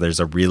is. There's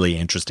a really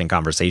interesting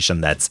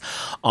conversation that's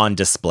on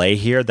display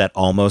here that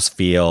almost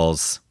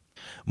feels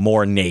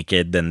more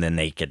naked than the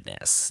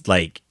nakedness.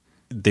 Like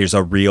there's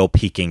a real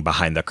peeking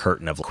behind the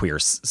curtain of queer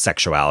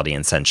sexuality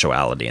and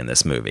sensuality in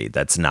this movie.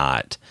 That's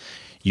not,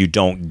 you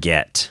don't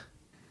get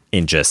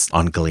in just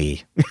on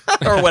Glee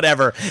or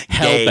whatever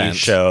gay Hellbent.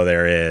 show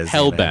there is.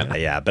 Hellbent.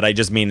 Yeah, but I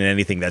just mean in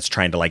anything that's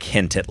trying to like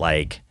hint at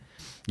like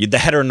the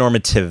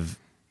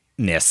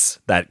heteronormativeness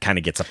that kind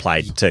of gets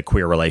applied to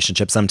queer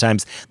relationships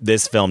sometimes.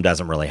 This film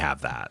doesn't really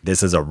have that.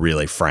 This is a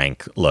really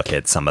frank look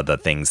at some of the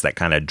things that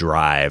kind of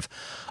drive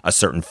a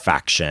certain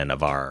faction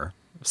of our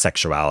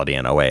sexuality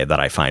in a way that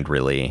I find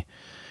really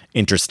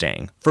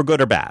interesting, for good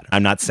or bad.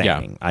 I'm not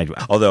saying.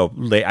 Although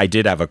I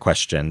did have a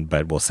question,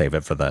 but we'll save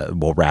it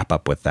we'll wrap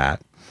up with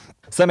that.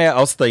 Something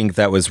else think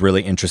that was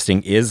really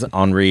interesting is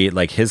Henri,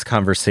 like his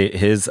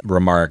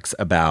remarks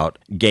about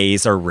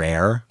gays are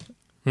rare.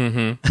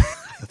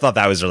 I thought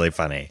that was really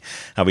funny.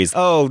 How he's,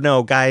 oh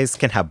no, guys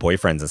can have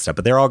boyfriends and stuff,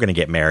 but they're all going to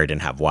get married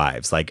and have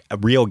wives. Like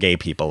real gay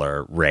people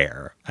are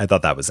rare. I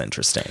thought that was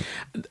interesting.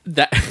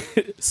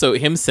 So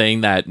him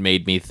saying that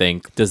made me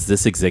think, does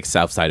this exist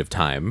outside of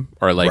time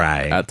or like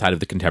outside of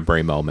the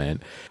contemporary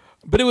moment?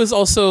 But it was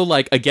also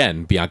like,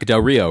 again, Bianca Del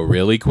Rio,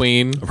 really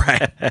queen.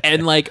 Right.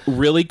 And like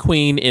really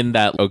queen in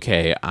that,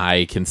 okay,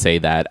 I can say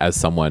that as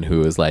someone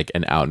who is like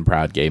an out and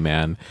proud gay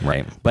man.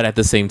 Right. But at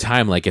the same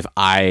time, like if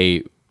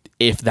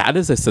that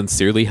is a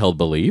sincerely held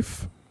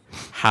belief,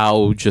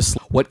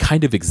 what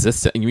kind of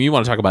existence, and you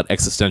want to talk about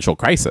existential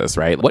crisis,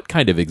 right? What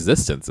kind of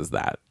existence is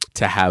that?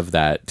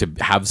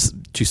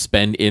 To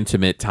spend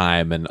intimate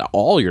time and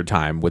all your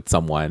time with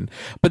someone,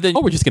 but then,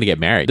 we're just going to get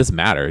married. It doesn't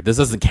matter. This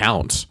doesn't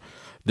count.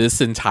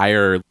 This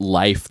entire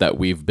life that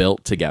we've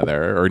built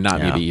together, or not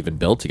maybe even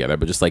built together,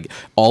 but just like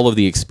all of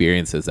the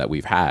experiences that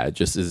we've had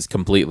just is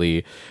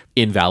completely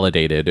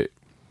invalidated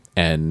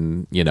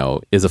and,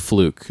 is a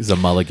fluke, is a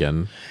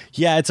mulligan.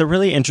 Yeah, it's a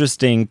really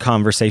interesting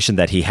conversation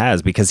that he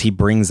has, because he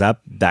brings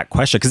up that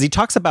question, because he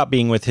talks about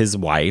being with his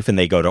wife and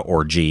they go to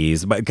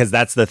orgies, because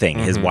that's the thing.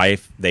 His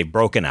wife, they've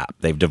broken up,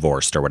 they've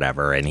divorced or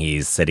whatever, and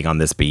he's sitting on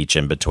this beach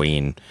in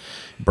between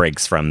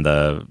breaks from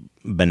the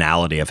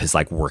banality of his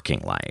like working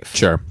life.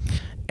 Sure.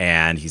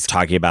 And he's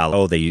talking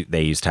about,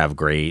 they used to have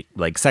great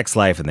like sex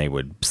life and they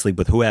would sleep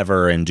with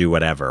whoever and do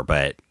whatever.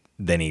 But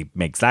then he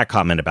makes that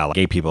comment about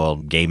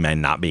gay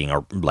men not being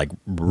like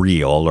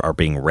real or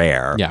being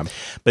rare. Yeah.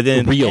 But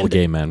then real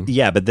gay men.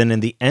 Yeah. But then in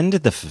the end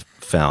of the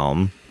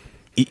film,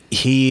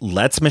 he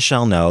lets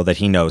Michelle know that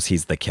he knows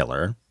he's the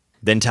killer,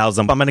 then tells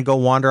him, I'm going to go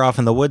wander off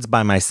in the woods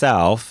by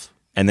myself.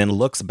 And then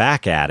looks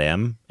back at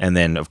him. And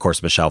then, of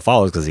course, Michelle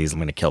follows because he's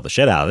going to kill the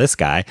shit out of this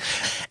guy.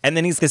 And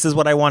then this is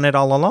what I wanted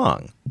all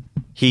along.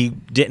 He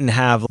didn't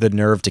have the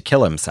nerve to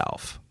kill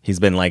himself. He's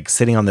been like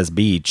sitting on this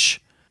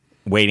beach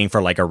waiting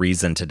for like a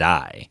reason to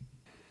die.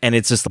 And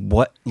it's just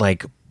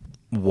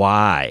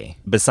why?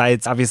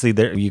 Besides, obviously,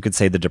 you could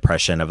say the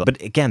depression of it.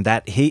 But again,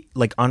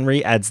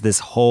 Henri adds this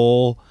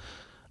whole,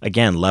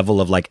 again,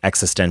 level of like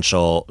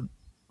existential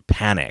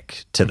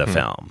panic to the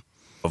film.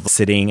 Of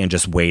sitting and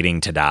just waiting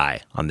to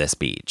die on this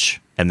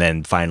beach. And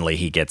then finally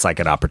he gets like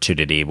an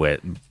opportunity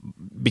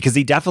because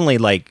he definitely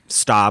like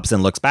stops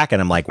and looks back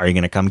at him like, are you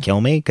going to come kill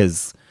me?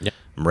 Because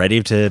I'm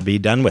ready to be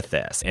done with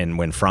this. And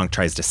when Franck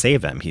tries to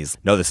save him,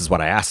 no, this is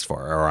what I asked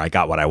for, or I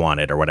got what I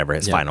wanted, or whatever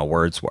his final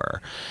words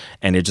were.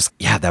 And it just,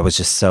 that was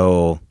just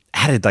so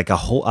added like a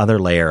whole other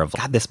layer of,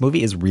 God, this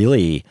movie is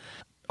really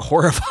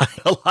horrifying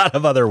a lot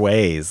of other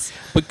ways.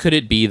 But could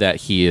it be that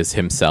he is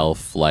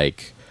himself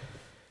like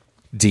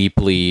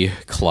deeply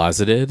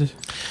closeted?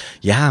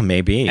 Yeah,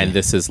 maybe. And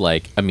this is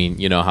like, I mean,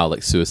 you know how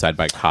like suicide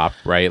by cop,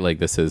 right? Like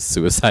this is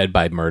suicide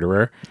by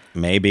murderer.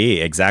 Maybe,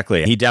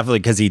 exactly. He definitely,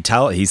 because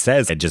he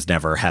says, I just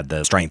never had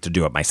the strength to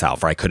do it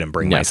myself, or I couldn't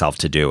bring myself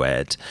to do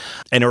it.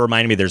 And it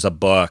reminded me, there's a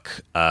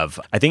book of,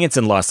 I think it's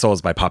in Lost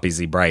Souls by Poppy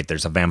Z. Brite.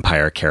 There's a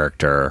vampire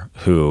character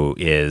who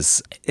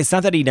it's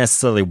not that he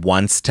necessarily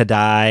wants to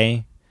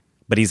die,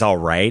 but he's all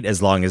right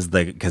as long as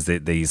because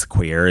he's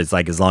queer. It's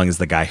like as long as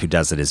the guy who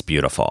does it is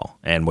beautiful,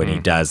 and when he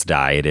does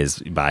die, it is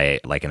by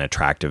like an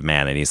attractive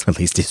man, and he's at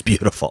least he's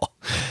beautiful.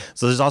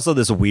 So there's also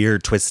this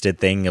weird twisted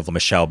thing of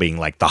Michelle being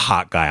like the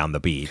hot guy on the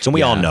beach, and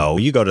we all know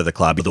you go to the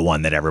club, the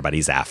one that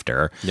everybody's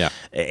after. Yeah,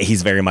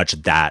 he's very much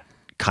that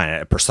kind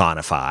of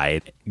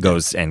personified.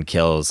 Goes and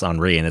kills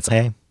Henri, and it's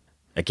hey,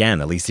 again,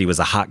 at least he was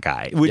a hot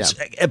guy, which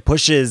it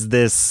pushes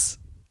this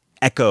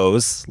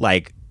echoes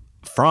like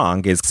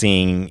Franck is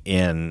seeing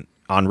in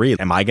Henri.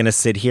 Am I going to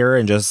sit here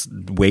and just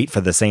wait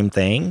for the same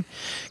thing?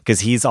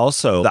 Because he's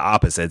also the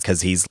opposite,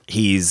 because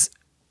he's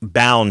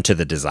bound to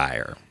the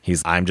desire.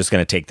 I'm just going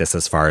to take this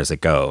as far as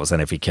it goes.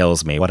 And if he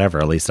kills me, whatever,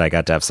 at least I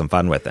got to have some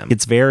fun with him.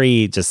 It's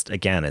very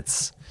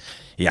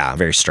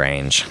very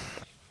strange.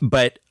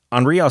 But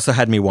Henri also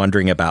had me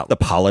wondering about the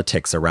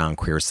politics around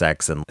queer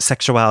sex and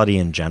sexuality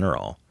in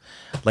general.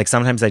 Like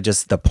sometimes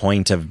the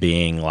point of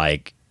being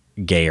like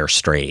gay or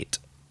straight,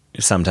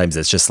 sometimes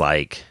it's just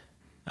like,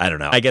 I don't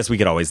know. I guess we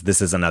could always,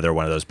 this is another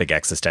one of those big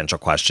existential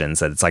questions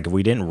that it's like, if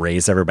we didn't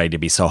raise everybody to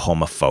be so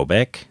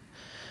homophobic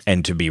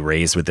and to be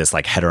raised with this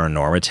like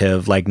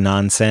heteronormative like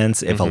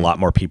nonsense, if a lot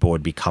more people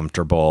would be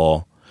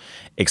comfortable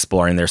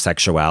exploring their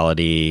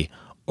sexuality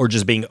or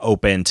just being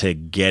open to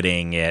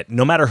getting it,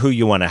 no matter who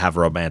you want to have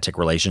romantic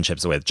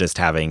relationships with, just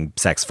having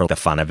sex for the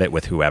fun of it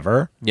with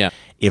whoever. Yeah.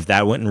 If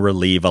that wouldn't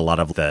relieve a lot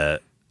of the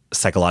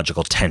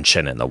psychological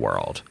tension in the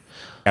world.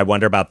 I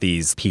wonder about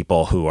these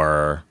people who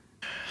are,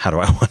 how do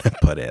I want to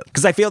put it?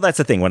 Because I feel that's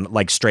the thing when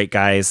like straight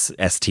guys,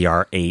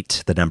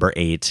 STR8, the number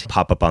 8,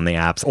 pop up on the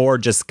apps, or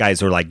just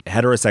guys who are like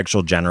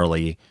heterosexual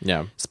generally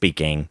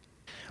speaking,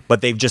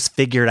 but they've just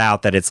figured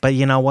out that but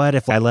you know what?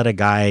 If I let a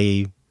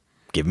guy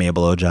give me a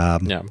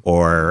blowjob,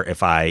 or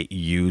if I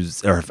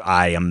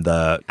am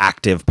the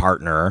active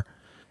partner,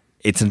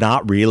 it's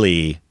not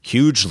really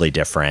hugely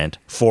different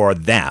for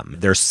them.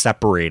 They're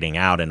separating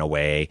out in a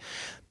way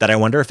that I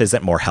wonder if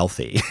isn't more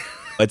healthy.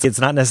 It's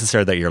not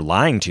necessarily that you're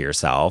lying to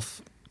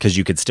yourself, because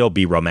you could still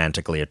be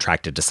romantically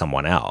attracted to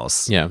someone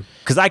else. Yeah.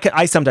 Because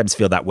I sometimes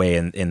feel that way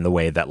in the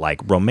way that like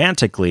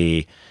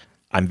romantically,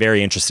 I'm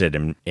very interested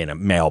in a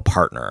male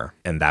partner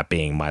and that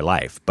being my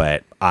life.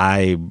 But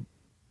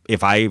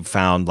if I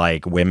found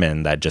like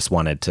women that just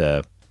wanted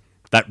to,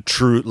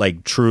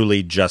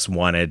 truly just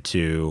wanted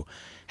to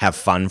have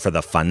fun for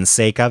the fun's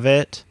sake of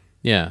it,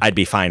 I'd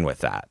be fine with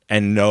that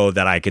and know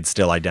that I could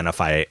still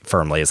identify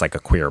firmly as like a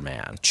queer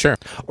man. Sure.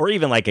 Or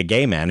even like a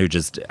gay man who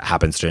just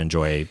happens to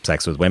enjoy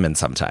sex with women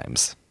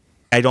sometimes.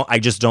 I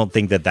just don't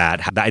think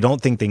I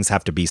don't think things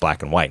have to be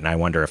black and white. And I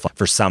wonder if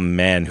for some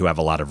men who have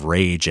a lot of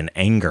rage and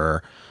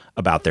anger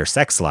about their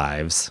sex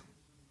lives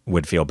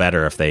would feel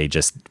better if they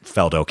just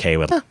felt okay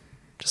with,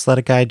 just let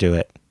a guy do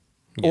it.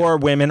 Or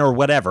women or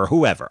whatever,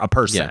 whoever, a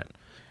person. Yeah.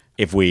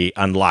 If we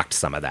unlocked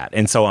some of that.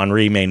 And so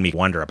Henri made me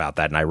wonder about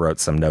that. And I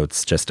wrote some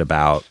notes just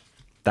about,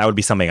 that would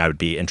be something I would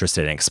be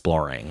interested in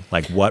exploring.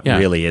 Like what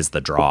really is the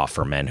draw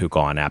for men who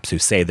go on apps who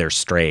say they're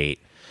straight?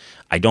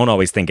 I don't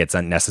always think it's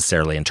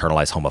unnecessarily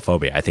internalized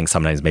homophobia. I think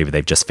sometimes maybe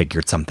they've just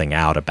figured something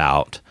out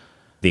about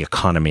the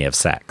economy of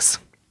sex.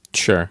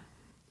 Sure.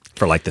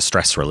 For like the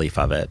stress relief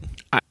of it.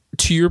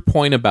 To your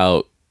point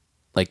about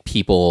like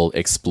people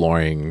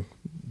exploring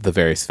the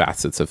various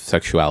facets of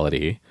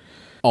sexuality,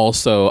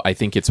 also, I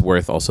think it's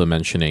worth also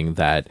mentioning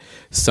that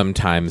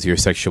sometimes your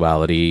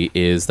sexuality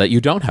is that you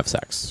don't have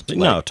sex.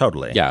 No,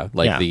 totally. Yeah,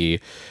 like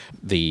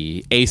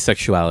the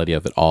asexuality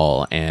of it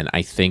all. And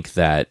I think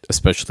that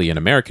especially in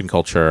American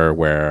culture,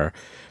 where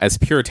as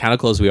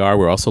puritanical as we are,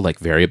 we're also like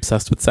very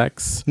obsessed with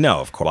sex. No,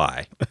 of course.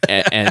 Why?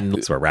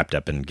 And so we're wrapped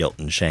up in guilt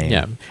and shame.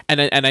 Yeah,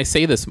 and I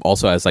say this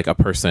also as like a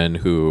person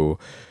who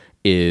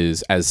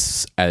is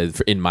as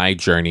in my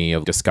journey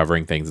of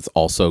discovering things, it's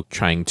also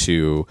trying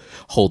to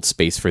hold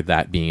space for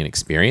that being an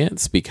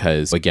experience,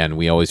 because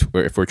again,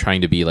 if we're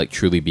trying to be like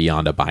truly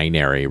beyond a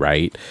binary,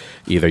 right?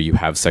 Either you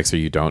have sex or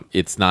you don't.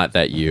 It's not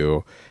that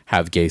you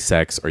have gay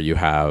sex or you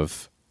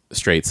have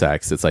straight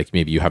sex. It's like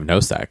maybe you have no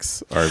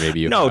sex, or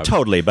maybe you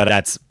totally, but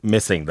that's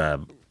missing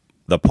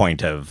the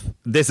point of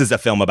this is a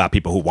film about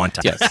people who want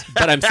to. Yes,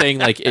 but I'm saying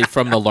like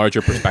from the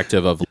larger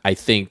perspective of, I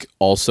think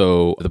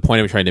also the point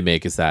I'm trying to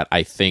make is that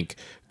I think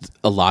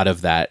a lot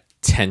of that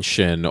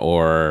tension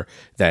or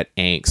that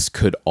angst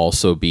could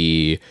also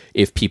be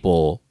if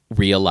people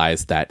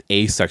realize that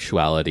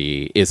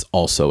asexuality is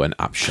also an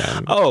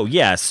option. Oh,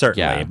 yeah,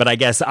 certainly. Yeah. But I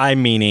guess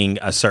I'm meaning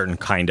a certain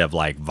kind of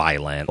like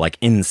violent, like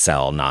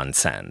incel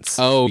nonsense.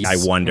 Oh, I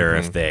wonder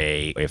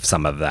if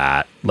some of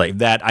that, like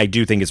that, I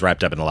do think is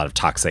wrapped up in a lot of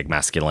toxic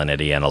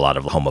masculinity and a lot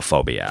of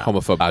homophobia.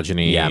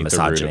 Homophobogeny. Yeah,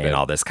 misogyny and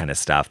all this kind of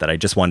stuff, that I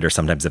just wonder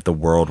sometimes if the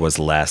world was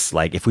less,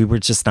 like if we were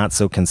just not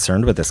so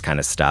concerned with this kind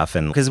of stuff.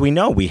 And because we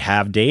know we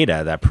have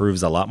data that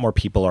proves a lot more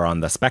people are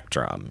on the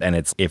spectrum. And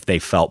it's if they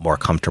felt more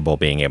comfortable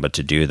being able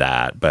to do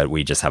that, but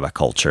we just have a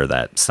culture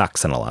that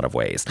sucks in a lot of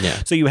ways.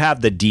 Yeah. So you have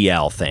the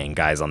DL thing,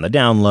 guys on the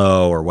down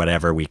low or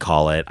whatever we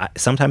call it.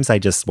 Sometimes I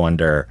just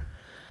wonder,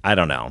 I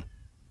don't know.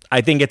 I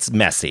think it's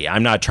messy.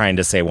 I'm not trying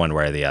to say one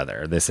way or the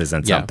other. This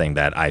isn't something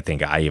that I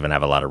think I even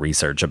have a lot of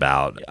research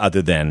about,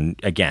 other than,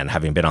 again,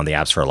 having been on the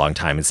apps for a long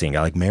time and seeing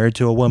like married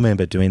to a woman,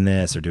 but doing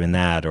this or doing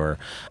that, or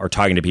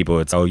talking to people.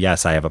 It's, oh,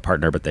 yes, I have a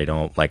partner, but they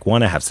don't like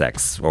want to have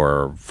sex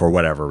or for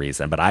whatever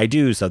reason. But I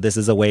do. So this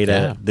is a way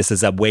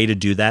to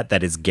do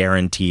that is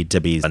guaranteed to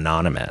be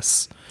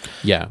anonymous.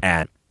 Yeah.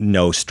 And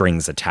no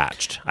strings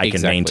attached. I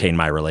can maintain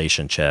my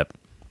relationship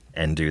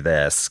and do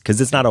this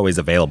because it's not always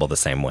available the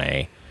same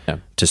way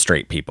to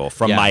straight people.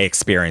 From my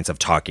experience of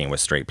talking with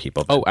straight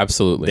people. Oh,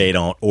 absolutely. They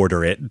don't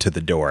order it to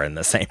the door in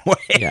the same way.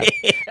 Yeah.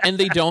 And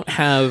they don't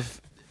have,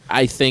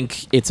 I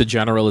think it's a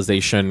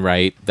generalization,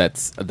 right?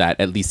 That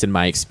at least in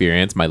my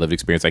experience, my lived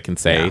experience, I can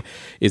say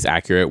is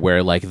accurate,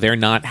 where like they're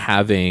not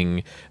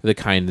having the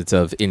kinds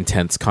of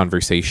intense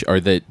conversation or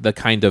the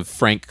kind of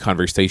frank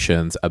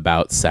conversations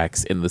about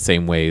sex in the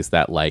same ways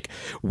that like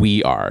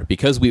we are,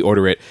 because we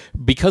order it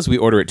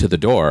to the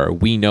door.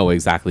 We know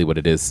exactly what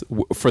it is.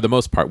 For the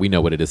most part, we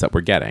know what it is that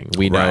we're getting.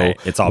 We know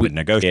it's all been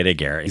negotiated.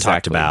 Gary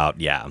talked about.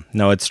 Yeah,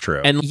 no, it's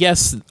true. And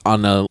yes,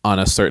 on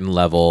a certain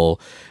level,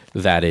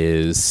 that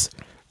is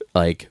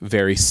like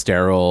very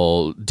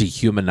sterile,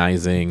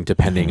 dehumanizing,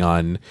 depending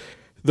on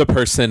the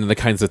person and the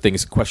kinds of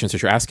questions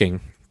that you're asking.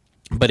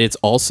 But it's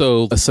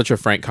also such a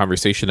frank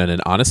conversation and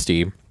an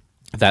honesty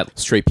that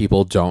straight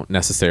people don't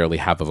necessarily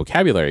have a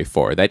vocabulary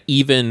for, that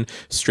even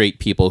straight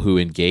people who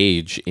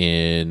engage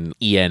in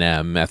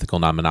ENM, ethical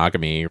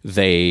non-monogamy,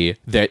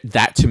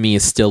 that to me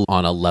is still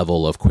on a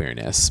level of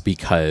queerness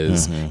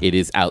because it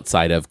is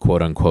outside of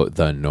quote unquote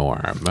the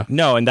norm.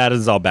 No, and that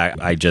is all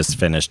back. I just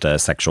finished a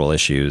sexual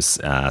issues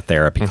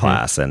therapy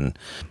class, and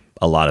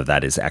a lot of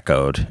that is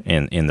echoed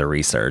in the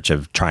research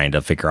of trying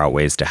to figure out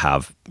ways to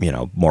have,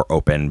 more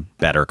open,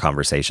 better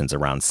conversations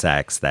around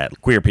sex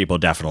that queer people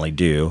definitely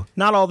do.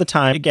 Not all the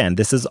time. Again,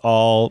 this is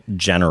all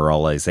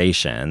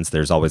generalizations.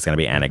 There's always going to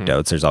be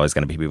anecdotes. There's always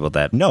going to be people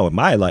that, no,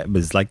 my life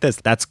is like this.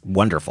 That's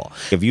wonderful.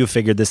 If you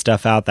figured this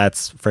stuff out,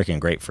 that's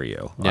freaking great for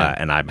you. Yeah.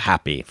 And I'm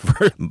happy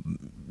for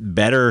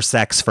better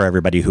sex for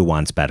everybody who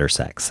wants better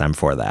sex. I'm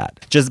for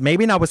that. Just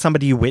maybe not with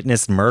somebody you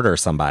witnessed murder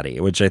somebody,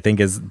 which I think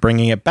is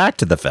bringing it back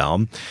to the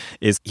film,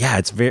 is,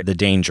 it's the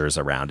dangers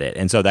around it.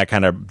 And so that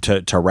kind of,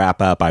 to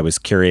wrap up, I was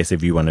curious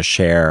if you want to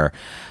share,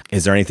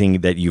 is there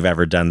anything that you've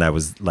ever done that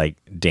was like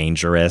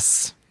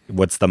dangerous?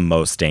 What's the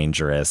most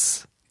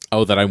dangerous?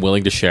 Oh, that I'm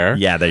willing to share?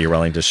 Yeah, that you're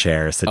willing to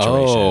share a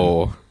situation.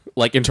 Oh,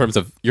 like in terms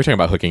of, you're talking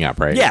about hooking up,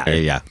 right?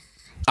 Yeah.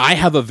 I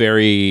have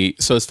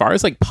so as far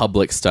as like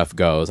public stuff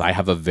goes, I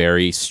have a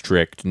very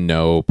strict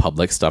no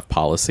public stuff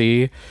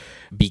policy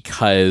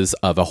because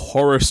of a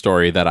horror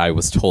story that I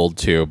was told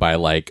to by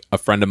like a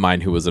friend of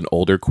mine who was an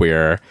older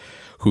queer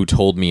who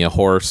told me a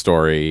horror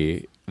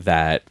story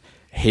that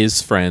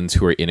his friends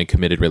who were in a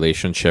committed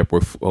relationship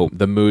were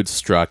the mood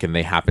struck, and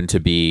they happened to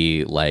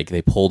be like,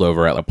 they pulled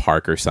over at a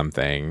park or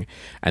something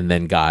and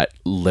then got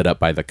lit up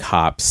by the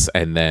cops,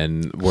 and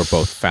then were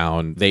both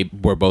found. They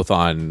were both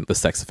on the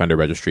sex offender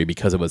registry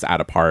because it was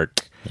at a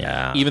park.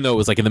 Yeah. Even though it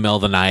was like in the middle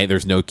of the night,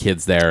 there's no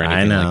kids there or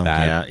anything like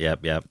that. Yeah,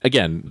 yep.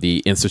 Again,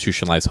 the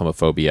institutionalized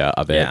homophobia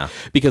of it. Yeah.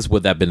 Because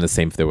would that have been the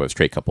same if there was a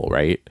straight couple,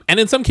 right? And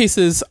in some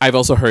cases, I've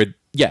also heard,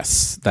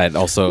 yes, that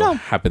also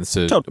happens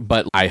to,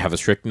 but I have a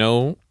strict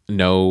no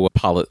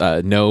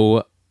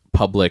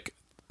public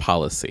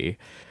policy.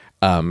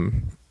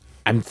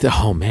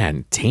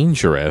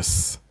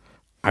 Dangerous.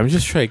 I'm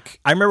just like,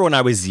 I remember when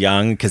I was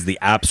young, because the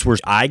apps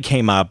I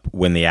came up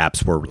when the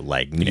apps were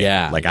like new.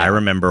 I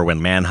remember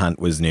when Manhunt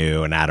was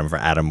new and Adam for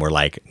Adam were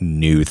like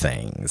new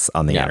things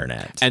on the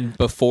internet. And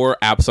before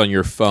apps on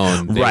your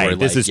phone,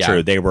 this is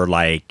true. They were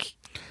like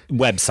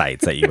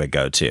websites that you would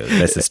go to.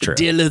 This is true.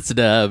 Dear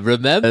listener,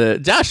 remember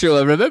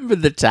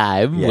the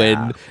time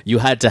when you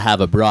had to have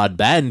a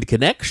broadband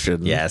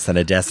connection? Yes, and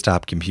a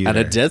desktop computer.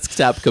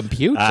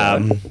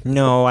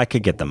 No, I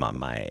could get them on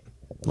my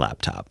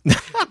laptop.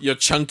 Your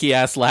chunky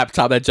ass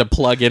laptop that you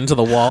plug into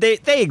the wall. They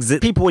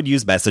exist. People would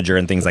use Messenger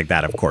and things like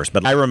that, of course.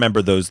 But I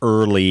remember those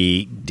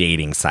early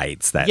dating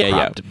sites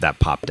that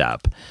popped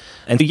up.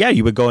 And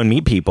you would go and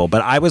meet people.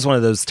 But I was one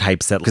of those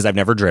types that, because I've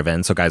never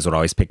driven, so guys would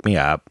always pick me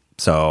up.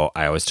 So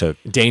I always took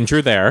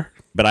danger there.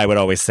 But I would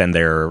always send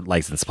their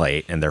license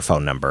plate and their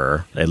phone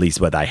number. At least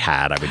what I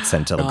had, I would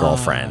send to the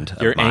girlfriend.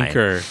 Your of mine.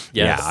 Anchor.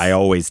 Yes. Yeah, I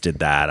always did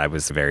that. I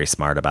was very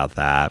smart about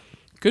that.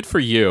 Good for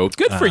you.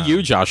 Good for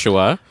you,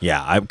 Joshua.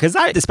 Yeah, because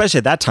especially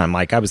at that time,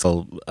 like I was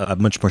a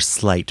much more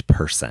slight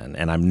person,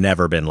 and I've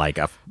never been like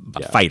a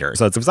fighter.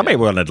 So if somebody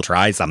wanted to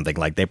try something,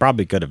 like they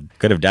probably could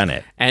have done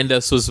it. And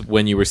this was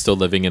when you were still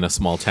living in a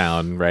small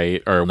town,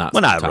 right? Or not?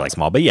 Well, not really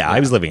small, but I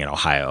was living in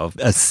Ohio,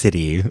 a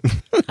city,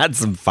 had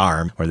some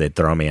farm where they'd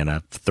throw me in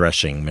a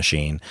threshing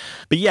machine.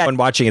 But when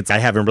watching it, I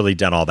haven't really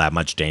done all that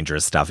much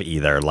dangerous stuff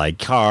either, like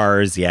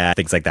cars,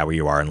 things like that, where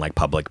you are in like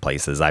public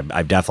places.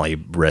 I've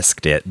definitely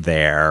risked it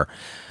there.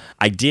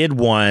 I did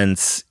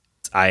once.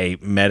 I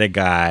met a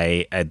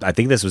guy, I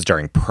think this was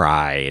during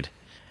Pride,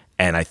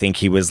 And I think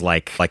he was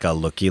like a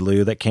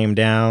looky-loo that came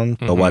down,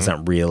 but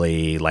wasn't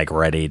really like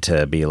ready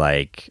to be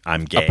like,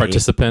 I'm gay. A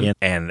participant.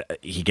 And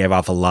he gave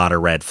off a lot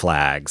of red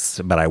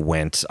flags, but I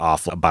went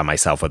off by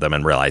myself with him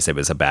and realized it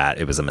was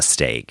a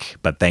mistake.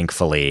 But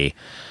thankfully,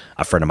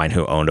 a friend of mine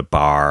who owned the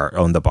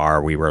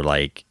bar, we were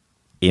like,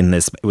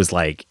 it was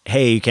like,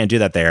 hey, you can't do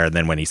that there. And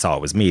then when he saw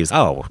it was me, he was,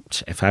 oh,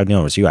 if I'd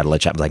known it was you, I'd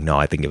let you. I was like, no,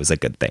 I think it was a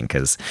good thing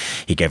because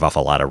he gave off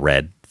a lot of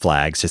red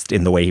flags just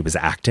in the way he was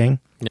acting.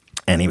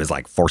 And he was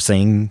like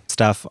forcing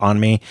stuff on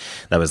me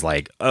that was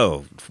like,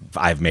 oh,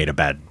 I've made a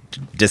bad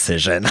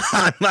decision.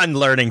 I'm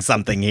learning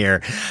something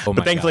here.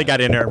 But thankfully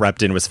got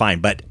interrupted and was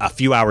fine. But a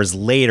few hours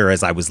later,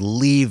 as I was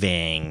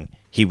leaving,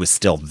 he was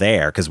still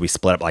there because we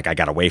split up. Like I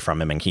got away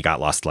from him and he got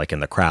lost like in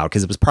the crowd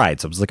because it was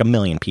Pride. So it was like 1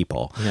 million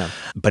people. Yeah.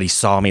 But he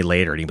saw me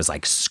later and he was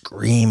like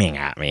screaming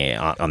at me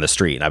on the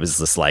street. And I was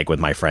just like with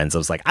my friends, I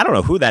was like, I don't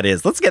know who that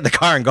is. Let's get in the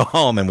car and go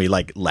home. And we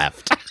like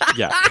left.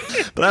 Yeah.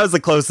 But that was the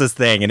closest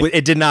thing. And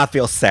it did not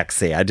feel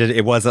sexy.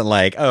 It wasn't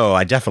like, oh,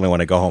 I definitely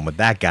want to go home with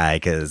that guy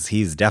because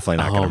he's definitely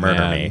not going to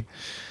murder me.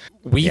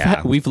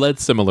 We've led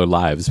similar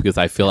lives because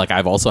I feel like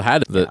I've also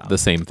had the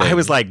same thing. I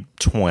was like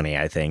 20,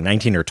 I think,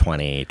 19 or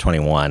 20,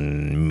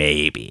 21,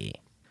 maybe.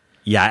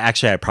 Yeah,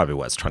 actually, I probably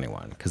was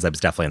 21 because I was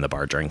definitely in the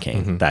bar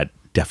drinking. That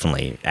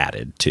definitely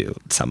added to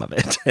some of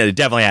it. It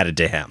definitely added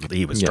to him.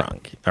 He was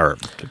drunk or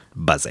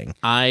buzzing.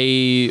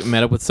 I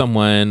met up with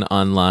someone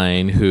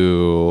online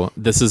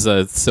this is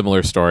a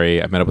similar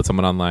story. I met up with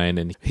someone online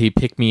and he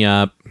picked me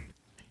up.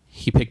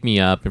 He picked me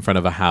up in front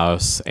of a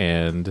house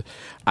and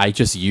I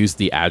just used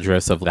the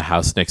address of the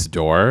house next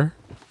door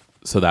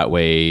so that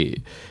way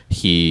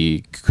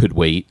he could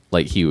wait.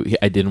 Like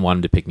I didn't want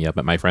him to pick me up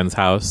at my friend's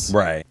house.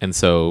 Right. And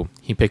so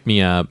he picked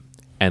me up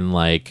and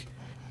like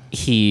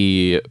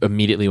he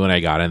immediately when I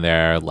got in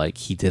there, like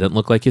he didn't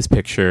look like his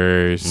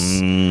pictures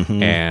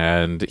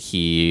and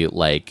he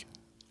like,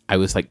 I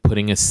was like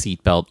putting a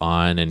seatbelt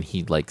on and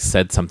he like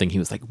said something. He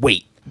was like,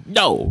 wait.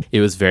 No,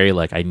 it was very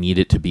like I need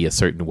it to be a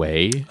certain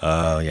way.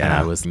 Oh yeah, and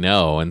I was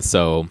no, and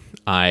so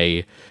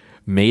I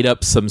made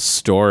up some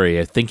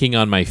story. Thinking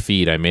on my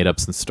feet, I made up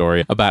some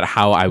story about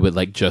how I would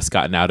like just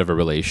gotten out of a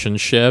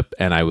relationship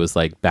and I was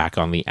like back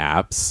on the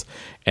apps,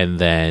 and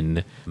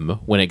then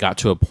when it got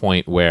to a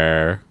point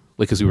where.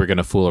 Because we were going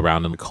to fool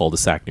around in the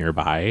cul-de-sac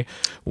nearby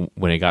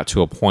when it got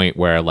to a point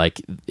where like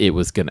it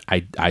was going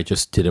to, I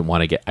just didn't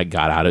want to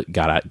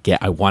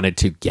I wanted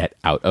to get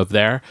out of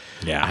there.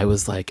 Yeah. I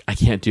was like, I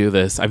can't do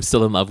this. I'm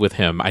still in love with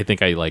him. I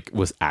think I like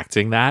was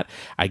acting that.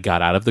 I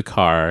got out of the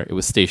car. It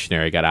was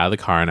stationary. I got out of the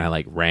car and I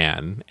like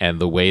ran. And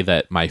the way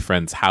that my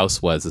friend's house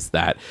is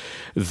that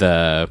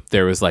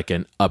there was like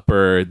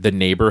the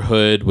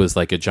neighborhood was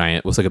like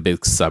a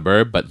big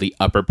suburb, but the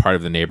upper part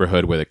of the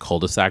neighborhood where the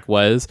cul-de-sac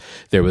was,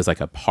 there was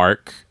like a park.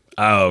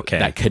 Oh, okay.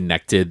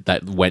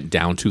 That went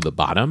down to the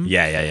bottom.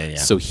 Yeah.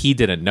 So he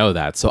didn't know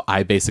that. So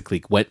I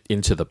basically went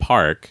into the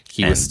park.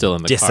 He was still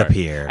in the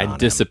disappeared car. And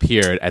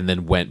disappeared and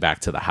then went back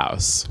to the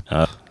house.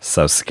 Oh,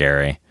 so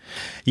scary.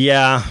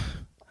 Yeah.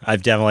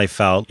 I've definitely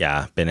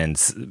been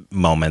in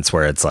moments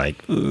where it's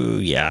like, ooh,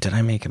 yeah, did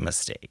I make a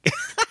mistake?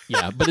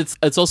 Yeah, but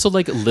it's also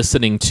like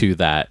listening to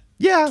that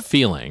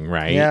feeling,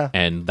 right? Yeah.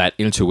 And that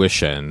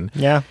intuition.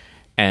 Yeah.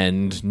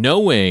 And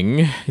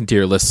knowing,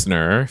 dear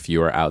listener, if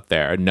you are out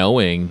there,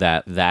 knowing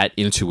that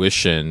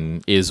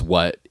intuition is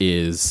what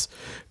is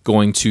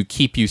going to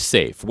keep you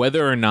safe,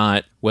 whether or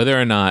not,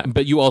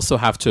 but you also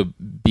have to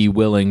be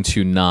willing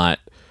to not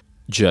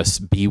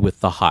just be with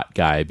the hot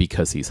guy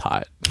because he's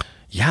hot.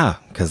 Yeah,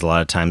 because a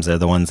lot of times they're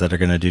the ones that are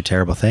going to do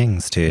terrible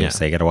things too. Yeah.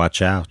 So you got to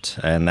watch out.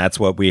 And that's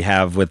what we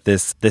have with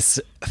this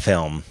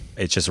film.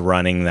 It's just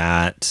running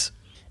that.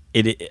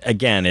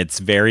 It's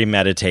very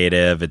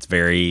meditative. It's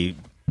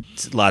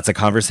lots of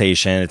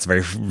conversation.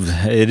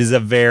 It is a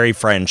very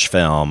French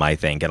film, I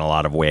think, in a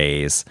lot of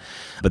ways.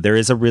 But there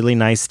is a really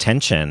nice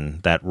tension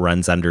that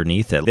runs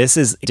underneath it. This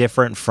is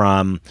different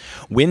from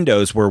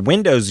Windows, where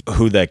Windows,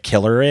 who the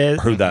killer is,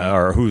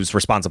 or who's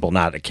responsible,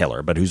 not a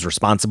killer, but who's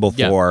responsible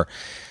for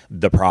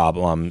the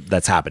problem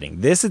that's happening.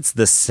 It's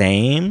the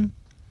same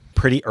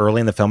pretty early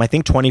in the film. I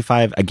think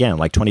 25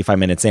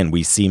 minutes in,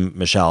 we see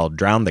Michelle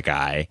drown the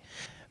guy.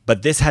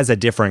 But this has a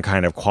different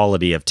kind of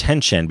quality of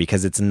tension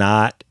because it's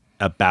not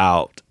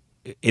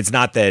that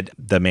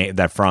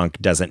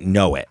Franck doesn't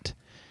know it.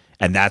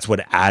 And that's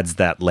what adds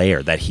that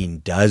layer that he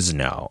does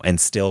know and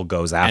still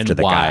goes after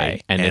the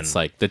guy. And it's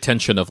like the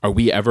tension of, are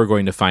we ever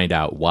going to find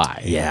out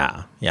why?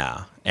 Yeah.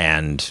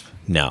 And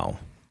no.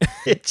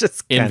 It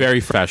just in very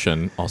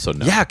fashion also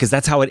no. Yeah, because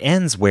that's how it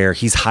ends, where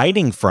he's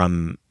hiding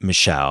from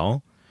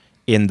Michelle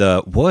in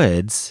the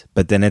woods,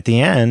 but then at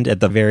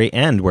the very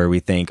end, where we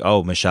think,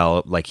 oh,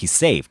 Michelle, like he's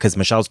safe because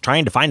Michelle's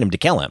trying to find him to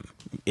kill him,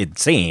 it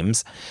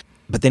seems.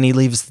 But then he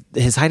leaves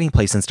his hiding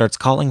place and starts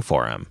calling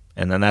for him.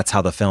 And then that's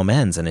how the film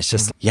ends. And it's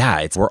just,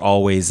 we're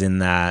always in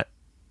that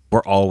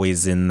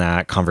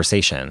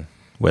conversation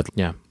with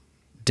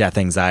death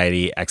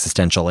anxiety,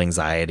 existential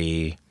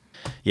anxiety.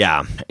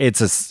 Yeah,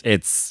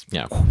 it's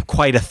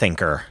quite a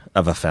thinker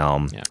of a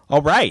film. Yeah.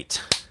 All right.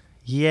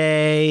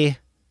 Yay.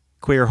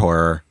 Queer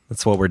horror.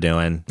 That's what we're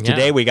doing. Yeah.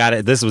 Today we got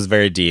it. This was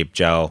very deep,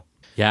 Joe.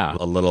 Yeah.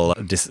 A little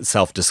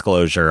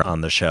self-disclosure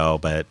on the show,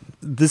 but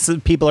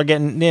people are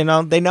getting,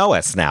 they know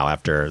us now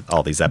after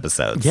all these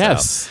episodes.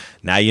 Yes. So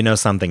now you know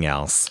something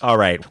else. All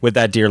right. With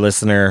that, dear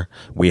listener,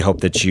 we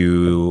hope that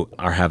you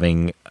are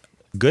having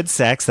good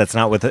sex. That's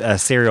not with a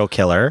serial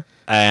killer.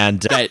 And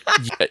That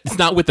it's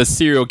not with a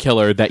serial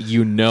killer that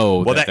you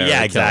know. well, that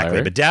they're a exactly.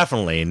 killer. But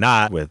definitely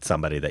not with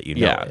somebody that you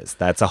know Yeah. is.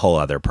 That's a whole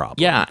other problem.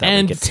 Yeah, that we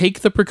and could- take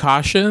the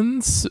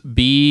precautions.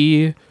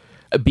 Be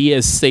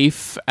as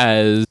safe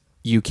as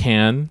you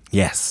can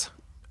yes.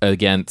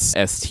 against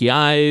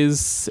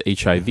STIs,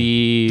 HIV.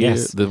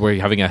 Yes. We're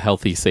having a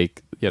healthy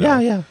sake. You know.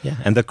 Yeah.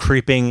 And the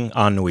creeping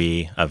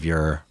ennui of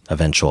your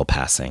eventual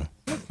passing.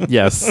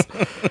 Yes.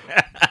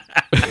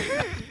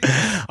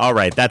 All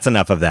right, that's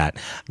enough of that.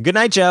 Good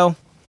night, Joe.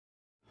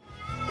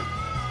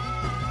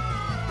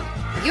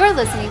 You're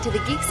listening to the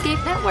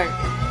Geekscape Network.